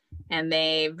while, and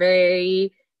they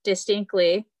very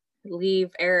distinctly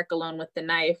leave Eric alone with the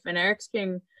knife, and Eric's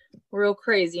being real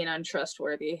crazy and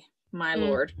untrustworthy, my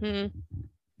lord.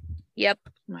 Yep,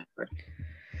 my lord.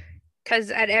 Because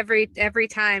at every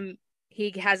time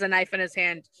he has a knife in his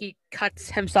hand, he cuts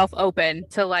himself open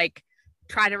to like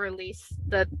try to release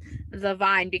the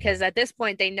Vine, because at this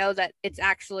point they know that it's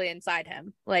actually inside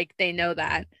him. Like they know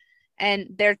that, and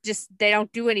they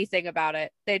don't do anything about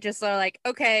it. They just are like,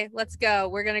 okay, let's go,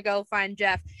 we're gonna go find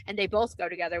Jeff, and they both go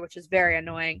together, which is very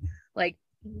annoying. Like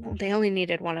they only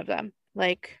needed one of them.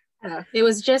 Like it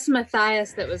was just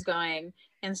Matthias that was going,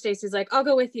 and Stacy's like, I'll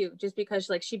go with you, just because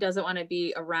like she doesn't want to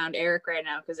be around Eric right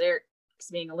now because Eric's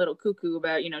being a little cuckoo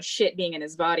about, you know, shit being in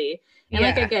his body. And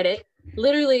like I get it,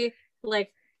 literally,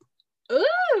 like,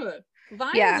 ooh,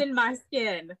 Vine's in my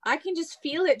skin. I can just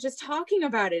feel it just talking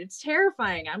about it. It's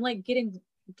terrifying. I'm like getting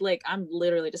like, I'm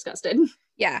literally disgusted.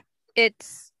 Yeah,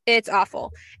 it's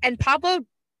awful. And Pablo,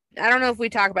 I don't know if we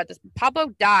talk about this, Pablo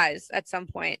dies at some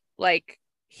point. Like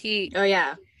he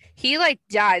like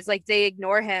dies. Like they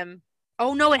ignore him.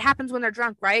 Oh no, it happens when they're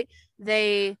drunk, right?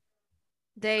 No,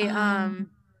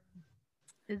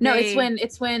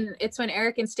 it's when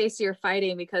Eric and Stacy are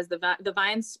fighting because the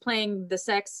Vine's playing the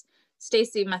sex,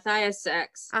 Stacy Matthias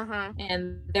sex,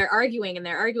 and they're arguing,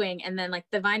 and then like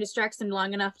the Vine distracts him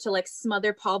long enough to like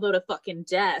smother Pablo to fucking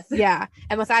death. Yeah,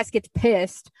 and Matthias gets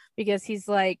pissed because he's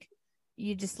like,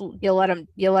 you let him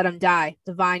die.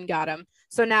 The Vine got him.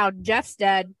 So now Jeff's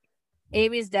dead,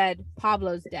 Amy's dead,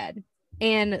 Pablo's dead,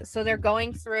 and so they're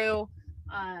going through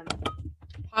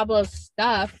Pablo's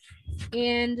stuff,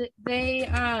 and they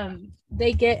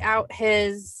get out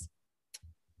his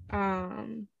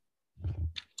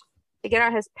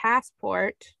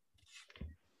passport.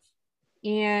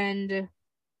 And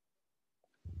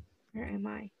where am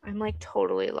I? I'm like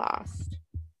totally lost.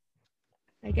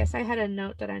 I guess I had a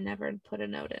note that I never put a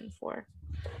note in for.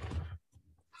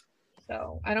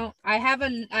 So I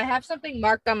have something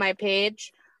marked on my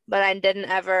page, but I didn't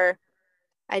ever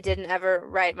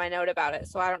write my note about it.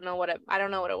 So I don't know what it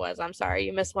was. I'm sorry.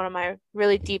 You missed one of my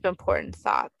really deep, important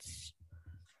thoughts.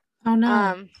 Oh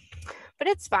no. But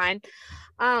it's fine.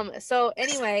 So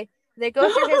anyway, they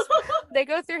go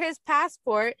through his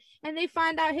passport, and they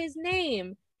find out his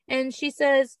name. And she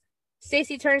says,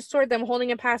 Stacy turns toward them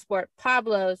holding a passport.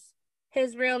 Pablo's,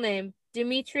 his real name,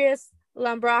 Demetrius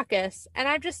Lambrakis. And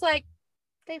I'm just like,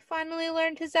 they finally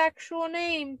learned his actual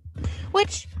name,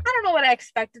 which I don't know what I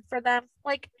expected for them.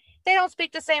 Like, they don't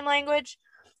speak the same language.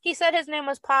 He said his name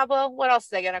was Pablo. What else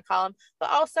are they gonna call him? But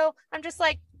also, I'm just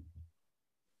like,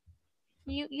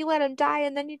 you let him die,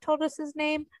 and then you told us his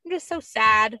name. I'm just so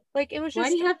sad. Like, it was just, why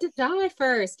do you have to die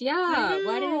first? Yeah,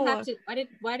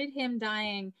 why did him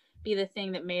dying be the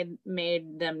thing that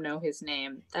made them know his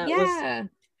name? That was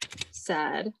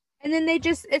sad. And then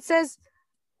it says,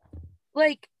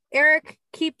 like, Eric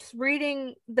keeps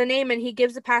reading the name, and he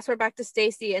gives the password back to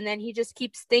Stacy, and then he just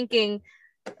keeps thinking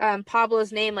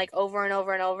Pablo's name like over and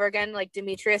over and over again, like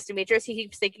Demetrius. He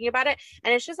keeps thinking about it,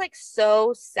 and it's just like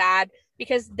so sad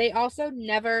because they also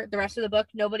never, the rest of the book,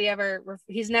 nobody ever,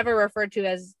 he's never referred to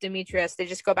as Demetrius. They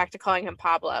just go back to calling him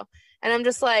Pablo, and I'm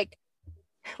just like,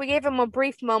 we gave him a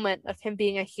brief moment of him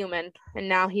being a human, and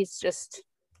now he's just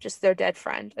their dead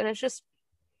friend, and it's just,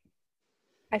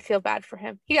 I feel bad for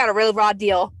him. He got a really raw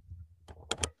deal.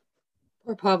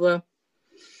 Poor Pablo.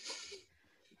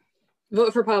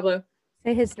 Vote for Pablo.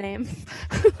 Say his name.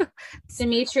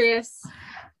 Demetrius.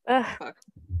 Fuck.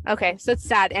 Okay, so it's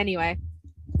sad anyway.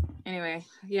 Anyway,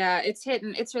 yeah, it's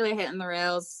really hitting the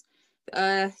rails.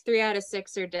 3 out of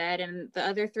 6 are dead, and the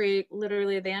other 3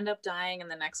 literally they end up dying in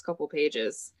the next couple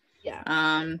pages.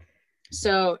 Yeah.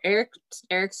 So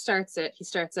Eric starts it. He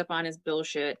starts up on his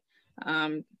bullshit.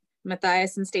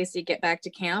 Matthias and Stacy get back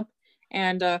to camp,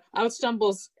 and out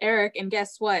stumbles Eric, and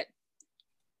guess what?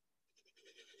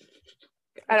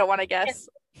 I don't want to guess.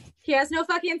 He has no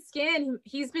fucking skin.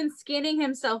 He's been skinning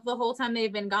himself the whole time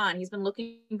they've been gone. He's been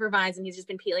looking for vines, and he's just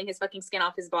been peeling his fucking skin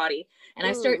off his body. And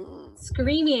I start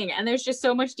screaming, and there's just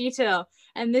so much detail.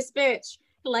 And this bitch,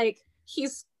 like,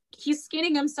 he's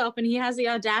skinning himself, and he has the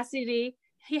audacity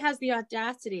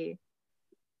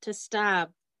to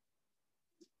stab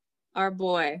our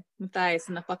boy Matthias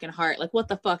in the fucking heart. Like, what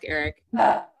the fuck, Eric?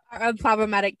 Our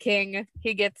unproblematic king.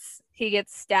 He gets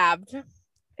stabbed.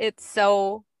 It's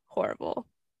so horrible.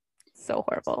 So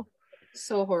horrible.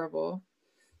 So horrible.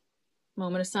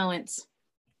 Moment of silence.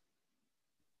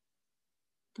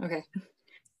 Okay.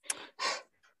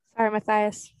 Sorry,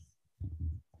 Matthias.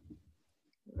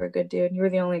 You were a good dude. You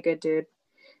were the only good dude.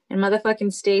 And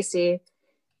motherfucking Stacy.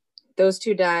 Those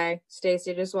 2 die.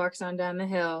 Stacy just walks on down the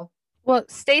hill. Well,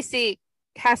 Stacy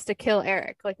has to kill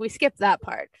Eric. Like, we skipped that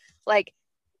part. Like,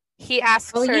 he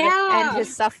asks her to end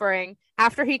his suffering.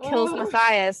 After he kills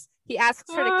Matthias, he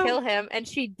asks her to kill him, and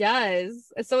she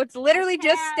does. So it's literally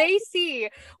just Stacy,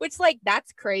 which, like,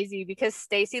 that's crazy because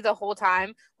Stacy the whole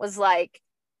time was like,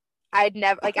 I'd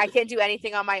never, like, I can't do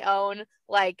anything on my own.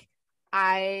 Like,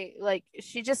 I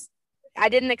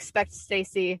didn't expect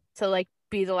Stacy to, like,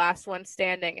 be the last one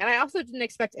standing. And I also didn't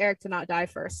expect Eric to not die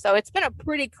first. So it's been a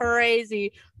pretty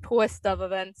crazy twist of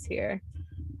events here.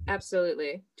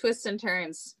 Absolutely. Twists and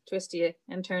turns. Twisty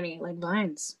and turny like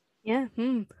vines. Yeah.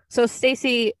 So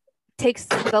Stacy takes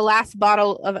the last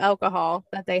bottle of alcohol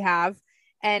that they have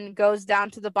and goes down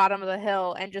to the bottom of the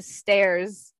hill and just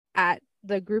stares at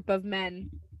the group of men,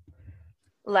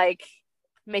 like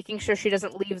making sure she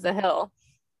doesn't leave the hill.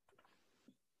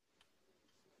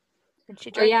 And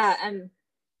she drinks.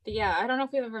 I don't know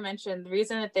if we've ever mentioned the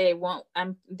reason that they won't.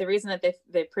 The reason that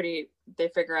they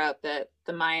figure out that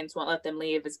the Mayans won't let them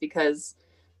leave is because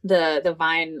the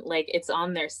vine, like, it's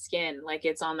on their skin, like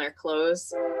it's on their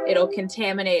clothes. It'll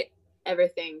contaminate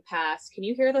everything past. Can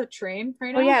you hear the train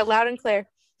right now? Oh yeah, loud and clear.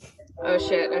 Oh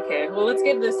shit. Okay. Well, let's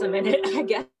give this a minute, I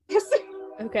guess.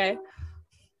 Okay.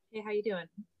 Hey, how you doing?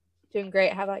 Doing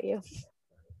great. How about you?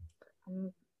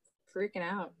 I'm freaking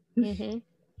out. Mm-hmm.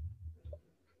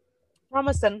 We're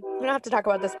almost done. We don't have to talk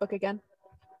about this book again.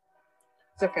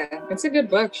 It's okay. It's a good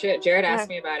book. Shit. Jared asked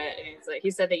me about it, and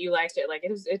he said that you liked it. Like,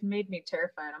 it made me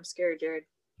terrified. I'm scared, Jared.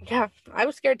 Yeah, I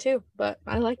was scared too, but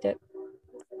I liked it.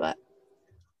 But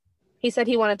he said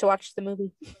he wanted to watch the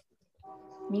movie.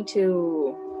 Me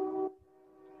too.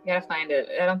 You gotta find it.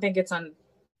 I don't think it's on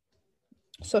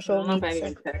social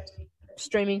media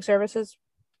streaming services.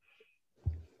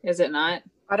 Is it not?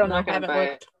 I don't know. I haven't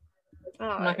looked.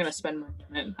 I'm not gonna spend money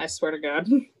on it. I swear to God.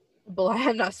 But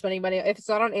I'm not spending money. If it's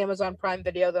not on Amazon Prime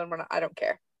Video, then I don't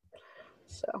care.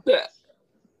 So. Yeah.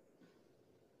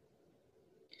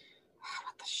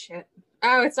 What the shit?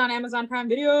 Oh, it's on Amazon Prime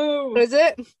Video. What is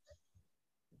it?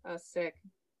 Oh, sick.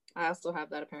 I also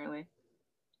have that apparently.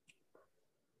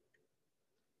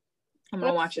 I'm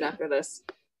gonna watch it after this,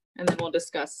 and then we'll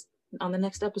discuss on the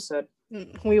next episode.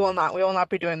 We will not. We will not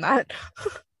be doing that.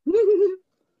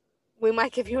 We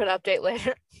might give you an update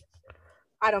later.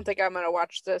 I don't think I'm gonna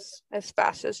watch this as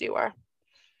fast as you are.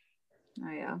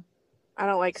 Oh yeah. I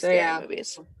don't like scary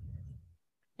movies.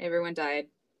 Everyone died.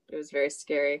 It was very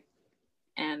scary,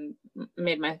 and it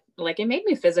made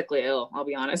me physically ill. I'll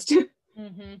be honest.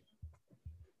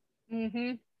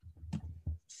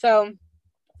 So,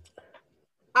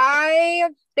 I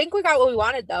think we got what we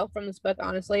wanted though from this book,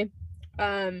 honestly.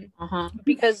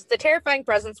 Because the terrifying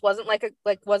presence wasn't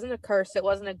wasn't a curse. It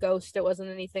wasn't a ghost. It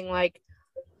wasn't anything like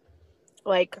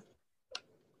I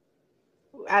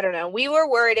don't know. We were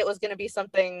worried it was going to be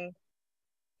something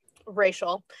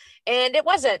racial, and it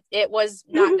wasn't. It was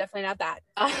not definitely not that.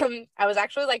 I was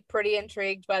actually like pretty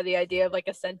intrigued by the idea of like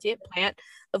a sentient plant.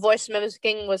 The voice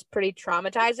mimicking was pretty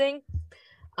traumatizing.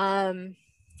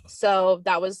 So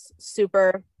that was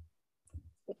super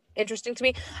interesting to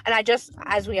me. And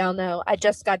as we all know, I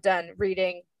just got done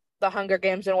reading The Hunger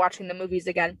Games and watching the movies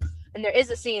again. And there is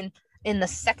a scene in the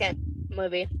second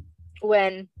movie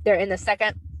when they're in the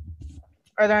second,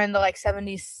 or they're in the like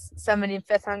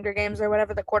 75th Hunger Games or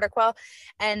whatever, the Quarter Quell,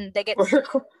 and they get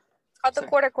called the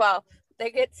Quarter Quell. They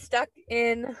get stuck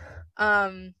in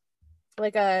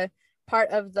like a part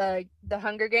of the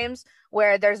Hunger Games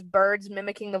where there's birds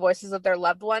mimicking the voices of their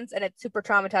loved ones, and it's super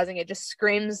traumatizing. It just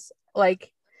screams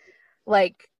like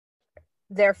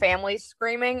their family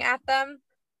screaming at them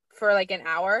for like an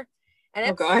hour.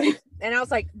 And oh God. And I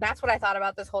was like, that's what I thought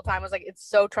about this whole time. I was like, it's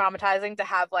so traumatizing to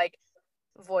have like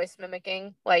voice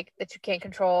mimicking like that you can't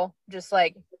control, just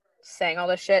like saying all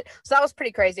this shit. So that was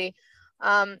pretty crazy.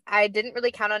 I didn't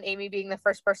really count on Amy being the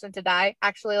first person to die.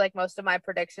 Actually, like most of my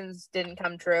predictions didn't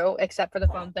come true, except for the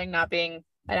phone thing not being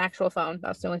an actual phone.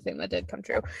 That's the only thing that did come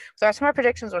true. So the rest of my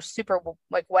predictions were super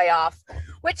like way off,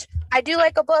 which I do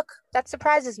like a book that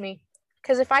surprises me,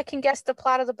 because if I can guess the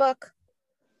plot of the book,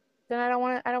 then I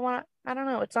don't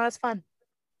know. It's not as fun.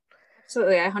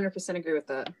 Absolutely. I 100% agree with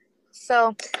that.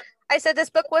 So I said this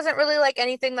book wasn't really like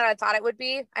anything that I thought it would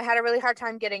be. I had a really hard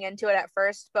time getting into it at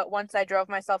first, but once I drove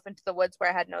myself into the woods where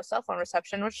I had no cell phone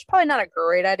reception, which is probably not a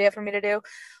great idea for me to do,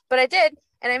 but I did,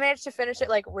 and I managed to finish it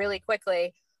like really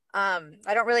quickly. I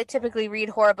don't really typically read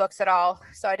horror books at all,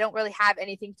 so I don't really have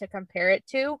anything to compare it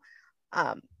to.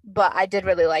 But I did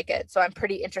really like it, so I'm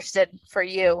pretty interested for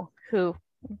you, who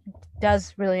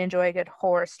does really enjoy a good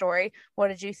horror story. What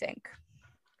did you think?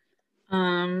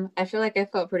 I feel like I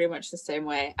felt pretty much the same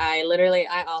way. I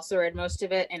also read most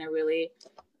of it in a really,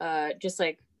 just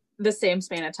like the same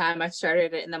span of time. I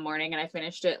started it in the morning and I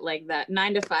finished it like that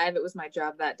 9 to 5. It was my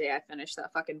job that day. I finished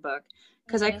that fucking book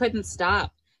because I couldn't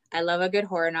stop. I love a good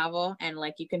horror novel, and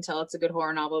like you can tell it's a good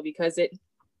horror novel because it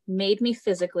made me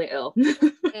physically ill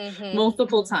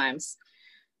multiple times.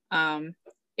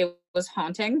 It was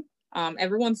haunting.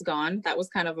 Everyone's gone. That was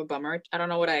kind of a bummer. I don't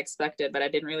know what I expected, but I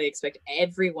didn't really expect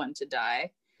everyone to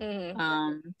die.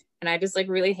 And I just like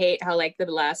really hate how like the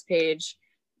last page,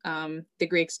 the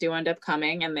Greeks do end up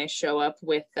coming and they show up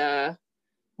with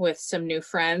some new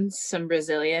friends, some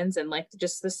Brazilians, and like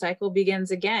just the cycle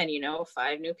begins again,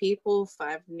 5 new people,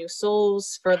 5 new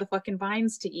souls for the fucking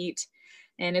vines to eat.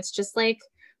 And it's just like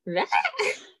that.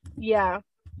 Yeah.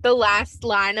 The last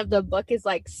line of the book is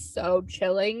like so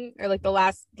chilling, or like the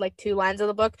last like 2 lines of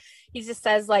the book. He just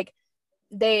says like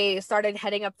they started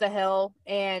heading up the hill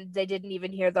and they didn't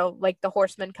even hear the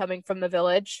horsemen coming from the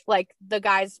village. Like the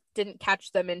guys didn't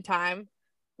catch them in time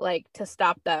like to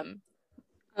stop them.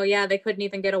 Oh yeah, they couldn't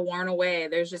even get a warn away.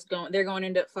 They're going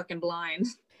into fucking blind.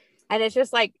 And it's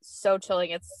just like so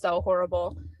chilling. It's so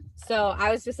horrible. So I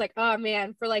was just like, oh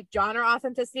man, for like genre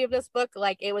authenticity of this book,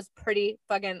 like it was pretty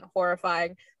fucking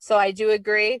horrifying. So I do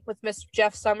agree with Mr.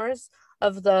 Jeff Summers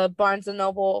of the Barnes and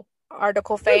Noble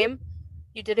article fame.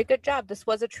 You did a good job. This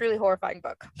was a truly horrifying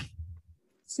book.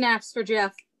 Snaps for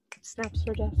Jeff. Snaps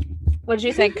for Jeff. What did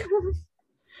you think?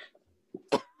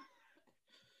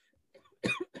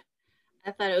 I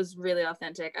thought it was really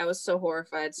authentic. I was so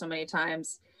horrified so many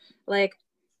times. Like,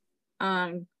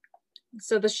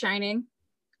 so The Shining,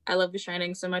 I love The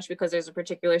Shining so much because there's a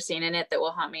particular scene in it that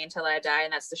will haunt me until I die,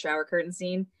 and that's the shower curtain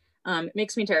scene. It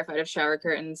makes me terrified of shower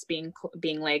curtains being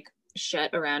like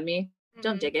shut around me.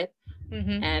 Don't dig it.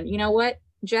 And you know what?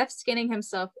 Jeff skinning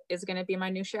himself is going to be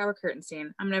my new shower curtain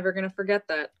scene. I'm never going to forget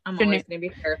that. I'm always going to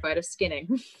be terrified of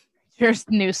skinning. Your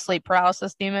new sleep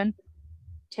paralysis demon.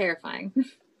 Terrifying.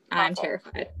 I'm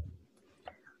terrified.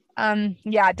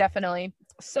 Yeah, definitely.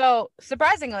 So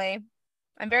surprisingly,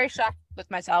 I'm very shocked with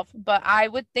myself, but I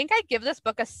would think I'd give this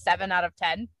book a 7 out of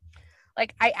 10.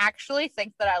 Like, I actually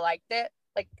think that I liked it.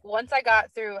 Like, once I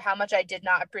got through how much I did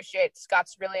not appreciate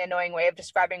Scott's really annoying way of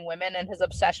describing women and his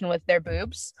obsession with their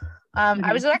boobs,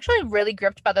 I was actually really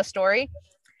gripped by the story.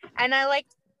 And I like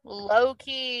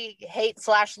low-key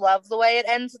hate/love the way it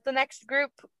ends with the next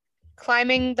group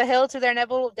climbing the hill to their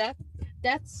inevitable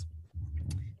deaths.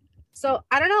 So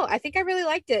I don't know. I think I really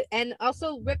liked it. And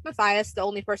also Rick Matthias, the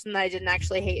only person that I didn't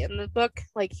actually hate in the book,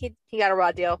 like he got a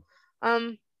raw deal.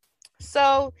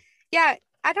 So yeah,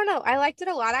 I don't know. I liked it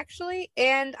a lot actually,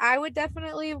 and I would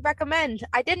definitely recommend.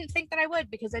 I didn't think that I would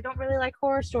because I don't really like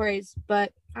horror stories,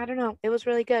 but I don't know. It was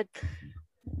really good.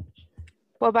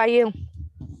 What about you?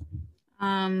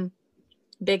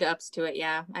 Big ups to it.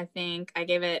 Yeah, I think I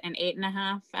gave it an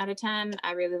 8.5 out of 10.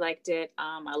 I really liked it.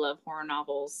 I love horror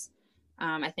novels.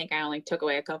 I think I only took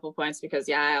away a couple points because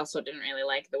I also didn't really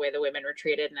like the way the women were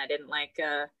treated, and I didn't like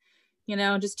You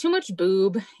know, just too much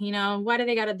boob. You know, why do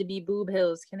they gotta be boob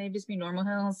hills? Can they just be normal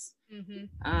hills?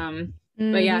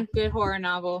 But yeah, good horror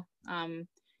novel. The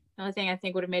only thing I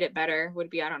think would have made it better would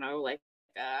be, I don't know, like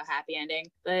a happy ending.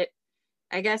 But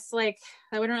I guess like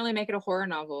that wouldn't really make it a horror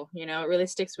novel. You know, it really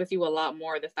sticks with you a lot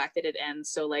more, the fact that it ends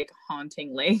so like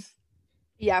hauntingly.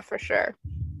 Yeah, for sure.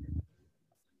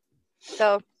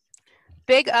 So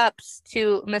big ups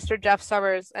to Mr. Jeff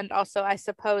Summers and also, I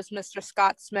suppose, Mr.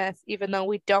 Scott Smith, even though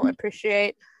we don't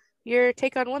appreciate your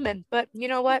take on women. But you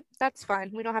know what? That's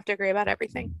fine. We don't have to agree about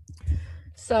everything.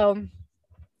 So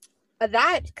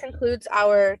that concludes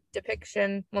our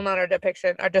depiction. Well, not our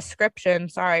depiction, our description.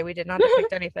 Sorry, we did not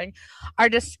depict anything. Our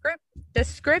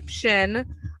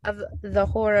description of the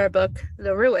horror book,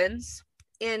 The Ruins.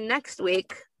 And next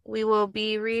week, we will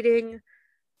be reading,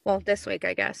 well, this week,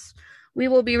 I guess, we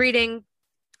will be reading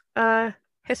a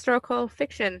historical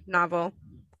fiction novel.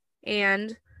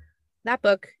 And that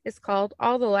book is called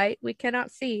All the Light We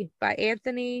Cannot See by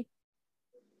Anthony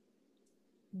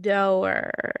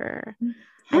Doerr.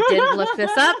 I didn't look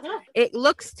this up. It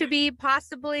looks to be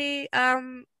possibly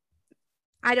I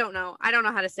don't know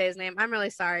how to say his name. I'm really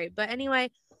sorry. But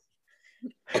anyway,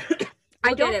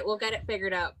 We'll get it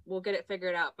figured out. We'll get it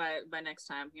figured out by next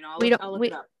time. You know, I'll look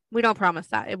it up. We don't promise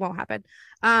that. It won't happen.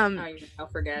 I'll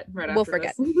forget. We'll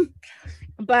forget.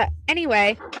 But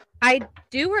anyway, I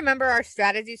do remember our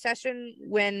strategy session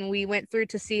when we went through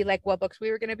to see like what books we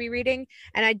were going to be reading.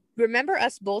 And I remember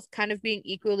us both kind of being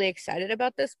equally excited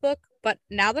about this book. But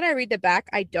now that I read the back,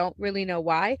 I don't really know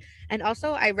why. And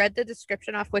also, I read the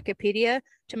description off Wikipedia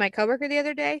to my coworker the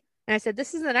other day. And I said,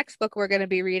 this is the next book we're going to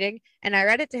be reading. And I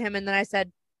read it to him. And then I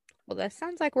said, well, that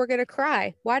sounds like we're going to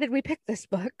cry. Why did we pick this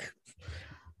book?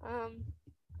 I'm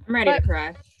ready to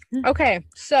cry. Okay,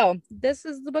 so this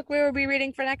is the book we will be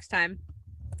reading for next time.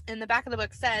 And the back of the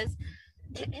book says,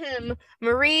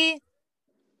 Marie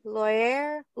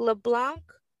Loire LeBlanc,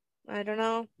 I don't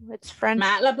know, it's French.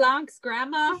 Matt LeBlanc's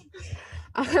grandma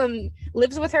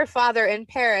lives with her father in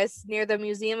Paris near the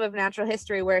Museum of Natural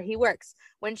History where he works.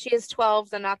 When she is 12,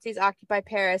 the Nazis occupy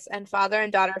Paris and father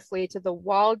and daughter flee to the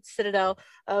walled citadel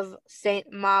of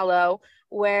Saint Malo,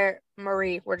 where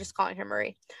Marie, we're just calling her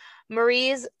Marie.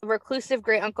 Marie's reclusive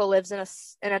great uncle lives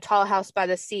in a tall house by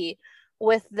the sea.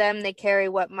 With them, they carry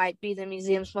what might be the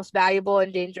museum's most valuable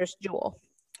and dangerous jewel.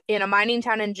 In a mining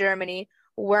town in Germany,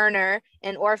 Werner,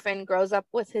 an orphan, grows up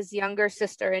with his younger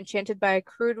sister. Enchanted by a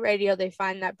crude radio they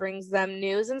find that brings them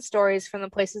news and stories from the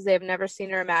places they have never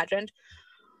seen or imagined.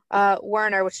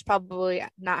 Werner, which is probably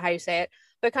not how you say it,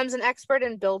 becomes an expert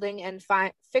in building and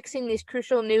fixing these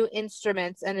crucial new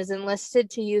instruments and is enlisted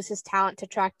to use his talent to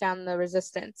track down the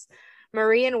resistance.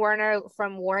 Marie and Werner,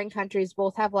 from warring countries,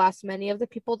 both have lost many of the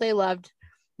people they loved.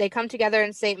 They come together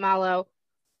in St. Malo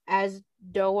as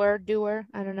Doerr,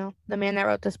 I don't know, the man that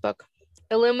wrote this book,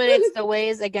 illuminates the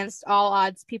ways against all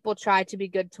odds people try to be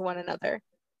good to one another.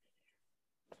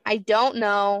 I don't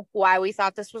know why we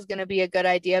thought this was going to be a good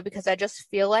idea because I just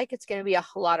feel like it's going to be a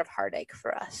lot of heartache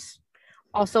for us.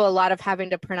 Also, a lot of having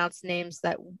to pronounce names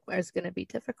that is going to be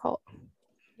difficult.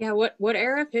 Yeah, what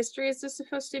era of history is this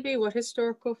supposed to be? What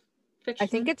historical fiction? I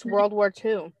think it's World War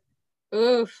II.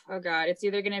 Oof, oh god, it's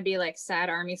either going to be like sad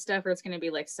army stuff or it's going to be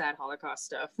like sad Holocaust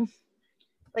stuff.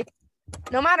 Like,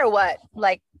 no matter what,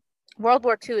 like, World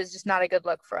War II is just not a good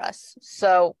look for us.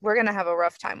 So we're going to have a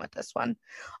rough time with this one.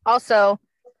 Also,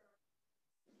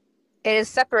 it is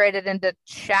separated into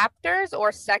chapters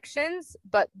or sections,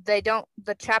 but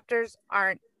the chapters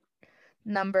aren't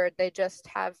numbered. They just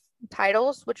have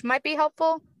titles, which might be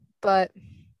helpful, but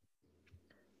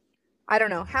I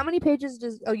don't know. How many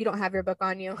pages you don't have your book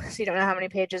on you, so you don't know how many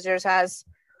pages yours has.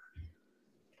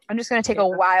 I'm just going to take a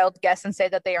wild guess and say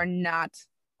that they are not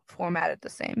formatted the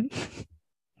same.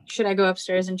 Should I go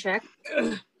upstairs and check?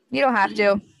 You don't have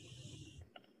to.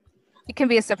 It can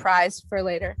be a surprise for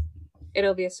later.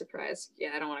 It'll be a surprise. Yeah,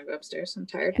 I don't want to go upstairs. I'm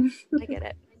tired. Yeah, I get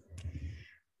it.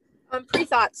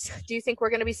 Pre-thoughts. Do you think we're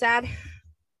going to be sad?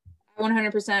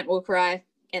 100% will cry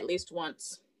at least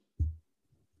once.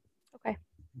 Okay.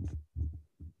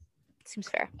 Seems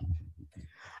fair.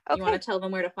 Okay. You want to tell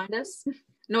them where to find us?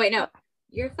 No, wait, no.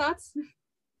 Your thoughts?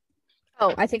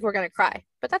 Oh, I think we're going to cry,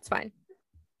 but that's fine.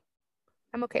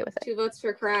 I'm okay with it. 2 votes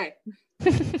for cry.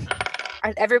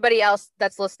 Everybody else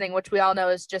that's listening, which we all know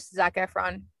is just Zac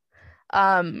Efron.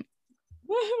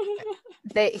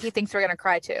 He thinks we're gonna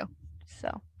cry too.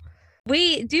 So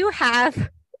we do have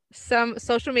some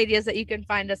social medias that you can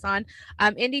find us on.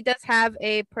 Indy does have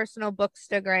a personal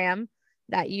bookstagram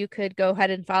that you could go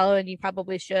ahead and follow, and you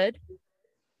probably should.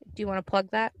 Do you want to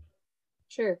plug that?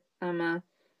 Sure.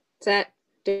 It's at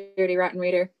Dirty Rotten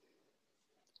Reader.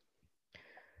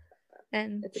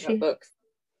 and It's she about books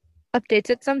updates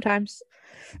it sometimes.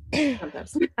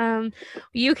 sometimes.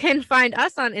 You can find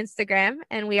us on Instagram,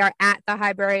 and we are at the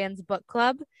Highburyans Book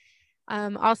Club.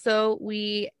 Also,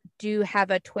 we do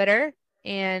have a Twitter,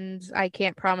 and I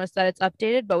can't promise that it's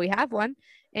updated, but we have one,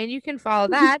 and you can follow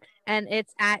that, and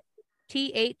it's at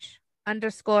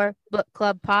th_book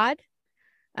club pod.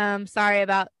 Sorry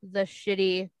about the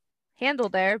shitty handle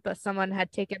there, but someone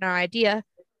had taken our idea,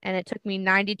 and it took me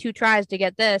 92 tries to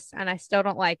get this, and I still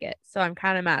don't like it, so I'm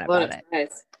kind of mad about it.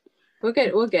 Nice. We'll get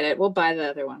it. We'll buy the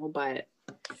other one. We'll buy it.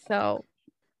 So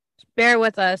bear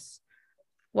with us.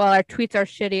 Well, our tweets are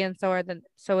shitty, and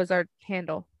so is our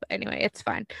handle. But anyway, it's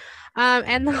fine.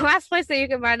 And the last place that you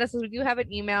can find us is we do have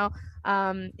an email.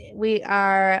 We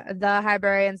are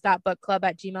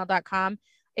thehighburyans.bookclub@gmail.com.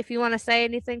 If you want to say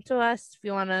anything to us, if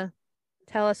you want to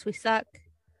tell us we suck,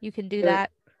 you can do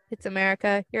that. It's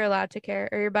America. You're allowed to care,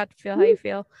 or you're about to feel how you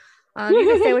feel. You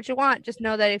can say what you want. Just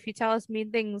know that if you tell us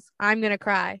mean things, I'm gonna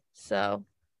cry. So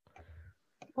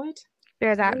What?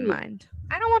 bear that in mind.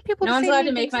 I don't want people to say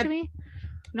mean things to me.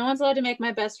 No one's allowed to make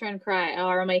my best friend cry,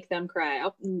 or I'll make them cry.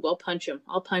 I'll punch them.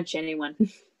 I'll punch anyone.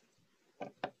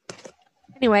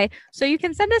 Anyway, so you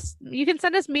can send us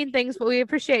mean things, but we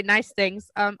appreciate nice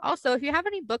things. Also, if you have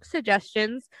any book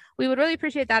suggestions, we would really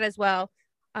appreciate that as well.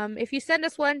 If you send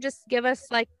us one, just give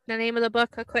us like the name of the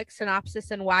book, a quick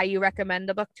synopsis, and why you recommend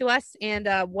the book to us, and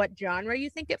what genre you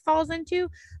think it falls into,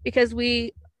 because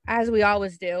we, as we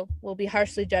always do, will be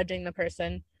harshly judging the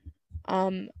person,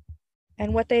 and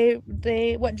what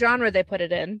genre they put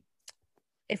it in,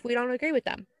 if we don't agree with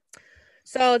them.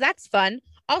 So that's fun.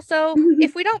 Also,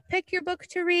 if we don't pick your book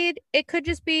to read, it could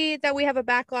just be that we have a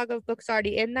backlog of books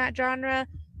already in that genre,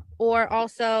 or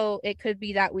also it could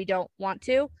be that we don't want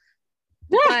to.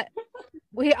 But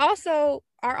we also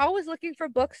are always looking for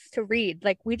books to read.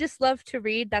 Like, we just love to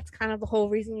read. That's kind of the whole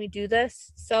reason we do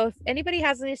this. So if anybody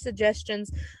has any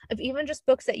suggestions of even just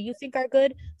books that you think are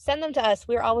good, send them to us.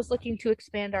 We're always looking to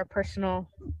expand our personal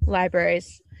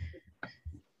libraries.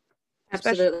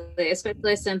 Absolutely.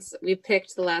 Especially since we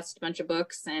picked the last bunch of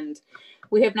books, and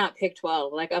we have not picked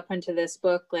well. Like, up until this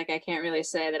book, like, I can't really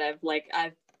say that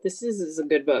this is a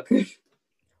good book.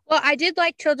 Well, I did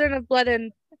like Children of Blood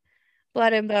and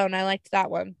Bone. I liked that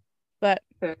one, but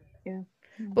yeah.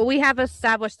 But we have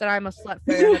established that I'm a slut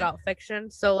for adult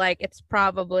fiction, so like it's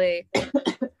probably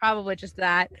just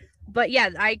that. But yeah,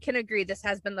 I can agree. This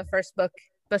has been the first book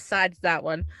besides that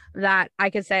one that I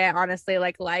could say I honestly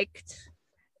liked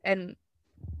and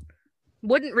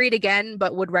wouldn't read again,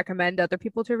 but would recommend other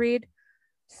people to read.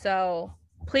 So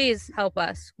please help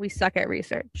us. We suck at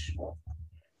research.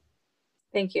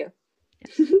 Thank you.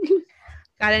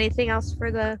 Got anything else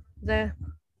for the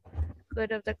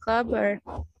good of the club, or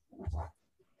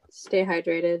stay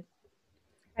hydrated?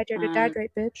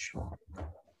 Hydrate, bitch.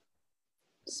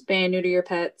 Spay and neuter your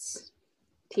pets.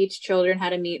 Teach children how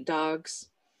to meet dogs.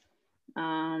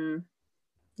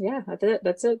 Yeah,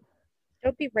 that's it.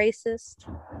 Don't be racist.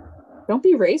 Don't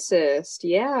be racist.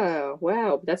 Yeah.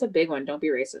 Wow. That's a big one. Don't be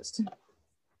racist.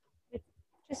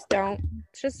 Just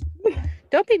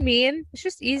don't be mean. It's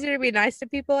just easier to be nice to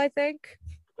people, I think.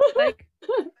 Like,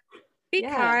 be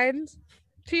kind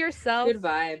to yourself. Good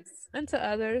vibes. And to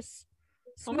others.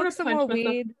 Smoke some more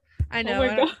weed. I know. Oh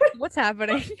my God. What's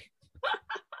happening?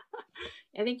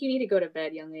 I think you need to go to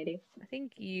bed, young lady. I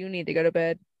think you need to go to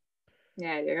bed.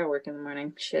 Yeah, I gotta work in the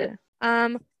morning. Shit.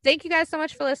 Yeah. Thank you guys so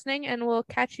much for listening, and we'll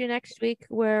catch you next week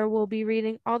where we'll be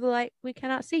reading All the Light We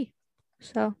Cannot See.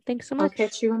 So thanks so much. I'll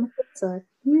catch you on the flip side.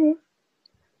 Yeah.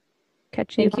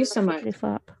 Catch you. Thank you so much.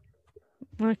 Flop.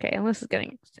 Okay, and this is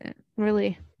getting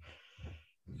really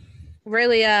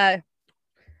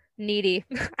needy.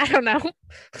 I don't know.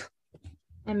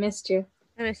 I missed you.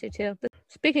 I miss you too.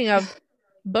 Speaking of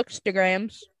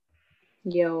bookstagrams,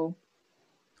 yo,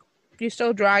 you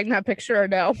still drawing that picture or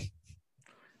no?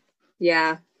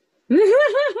 Yeah.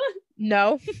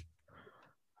 No.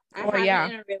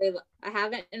 I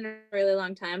haven't in a really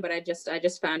long time, but I just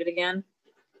found it again.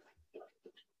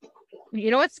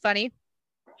 You know what's funny?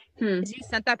 Is you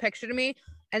sent that picture to me,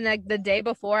 and like the day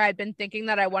before, I'd been thinking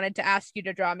that I wanted to ask you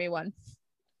to draw me one.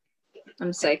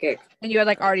 I'm psychic. And you had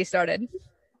like already started.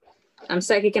 I'm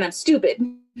psychic and I'm stupid.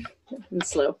 I'm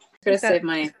slow. Gotta save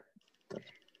money.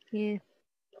 Yeah.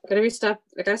 I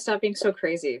gotta stop being so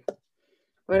crazy.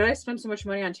 Why did I spend so much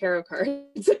money on tarot cards?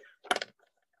 Did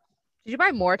you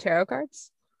buy more tarot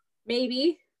cards?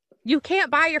 Maybe. You can't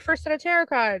buy your first set of tarot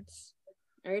cards.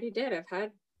 I already did. I've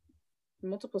had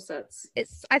multiple sets.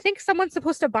 I think someone's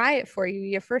supposed to buy it for you.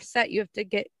 Your first set you have to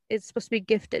get, it's supposed to be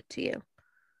gifted to you.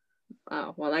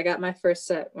 Oh, well, I got my first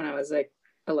set when I was like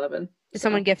 11. Did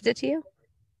someone gift it to you?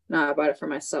 No, I bought it for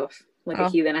myself. Like Oh. a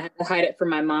heathen. I had to hide it from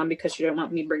my mom because she didn't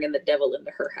want me bringing the devil into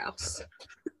her house.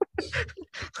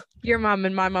 Your mom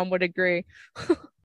and my mom would agree.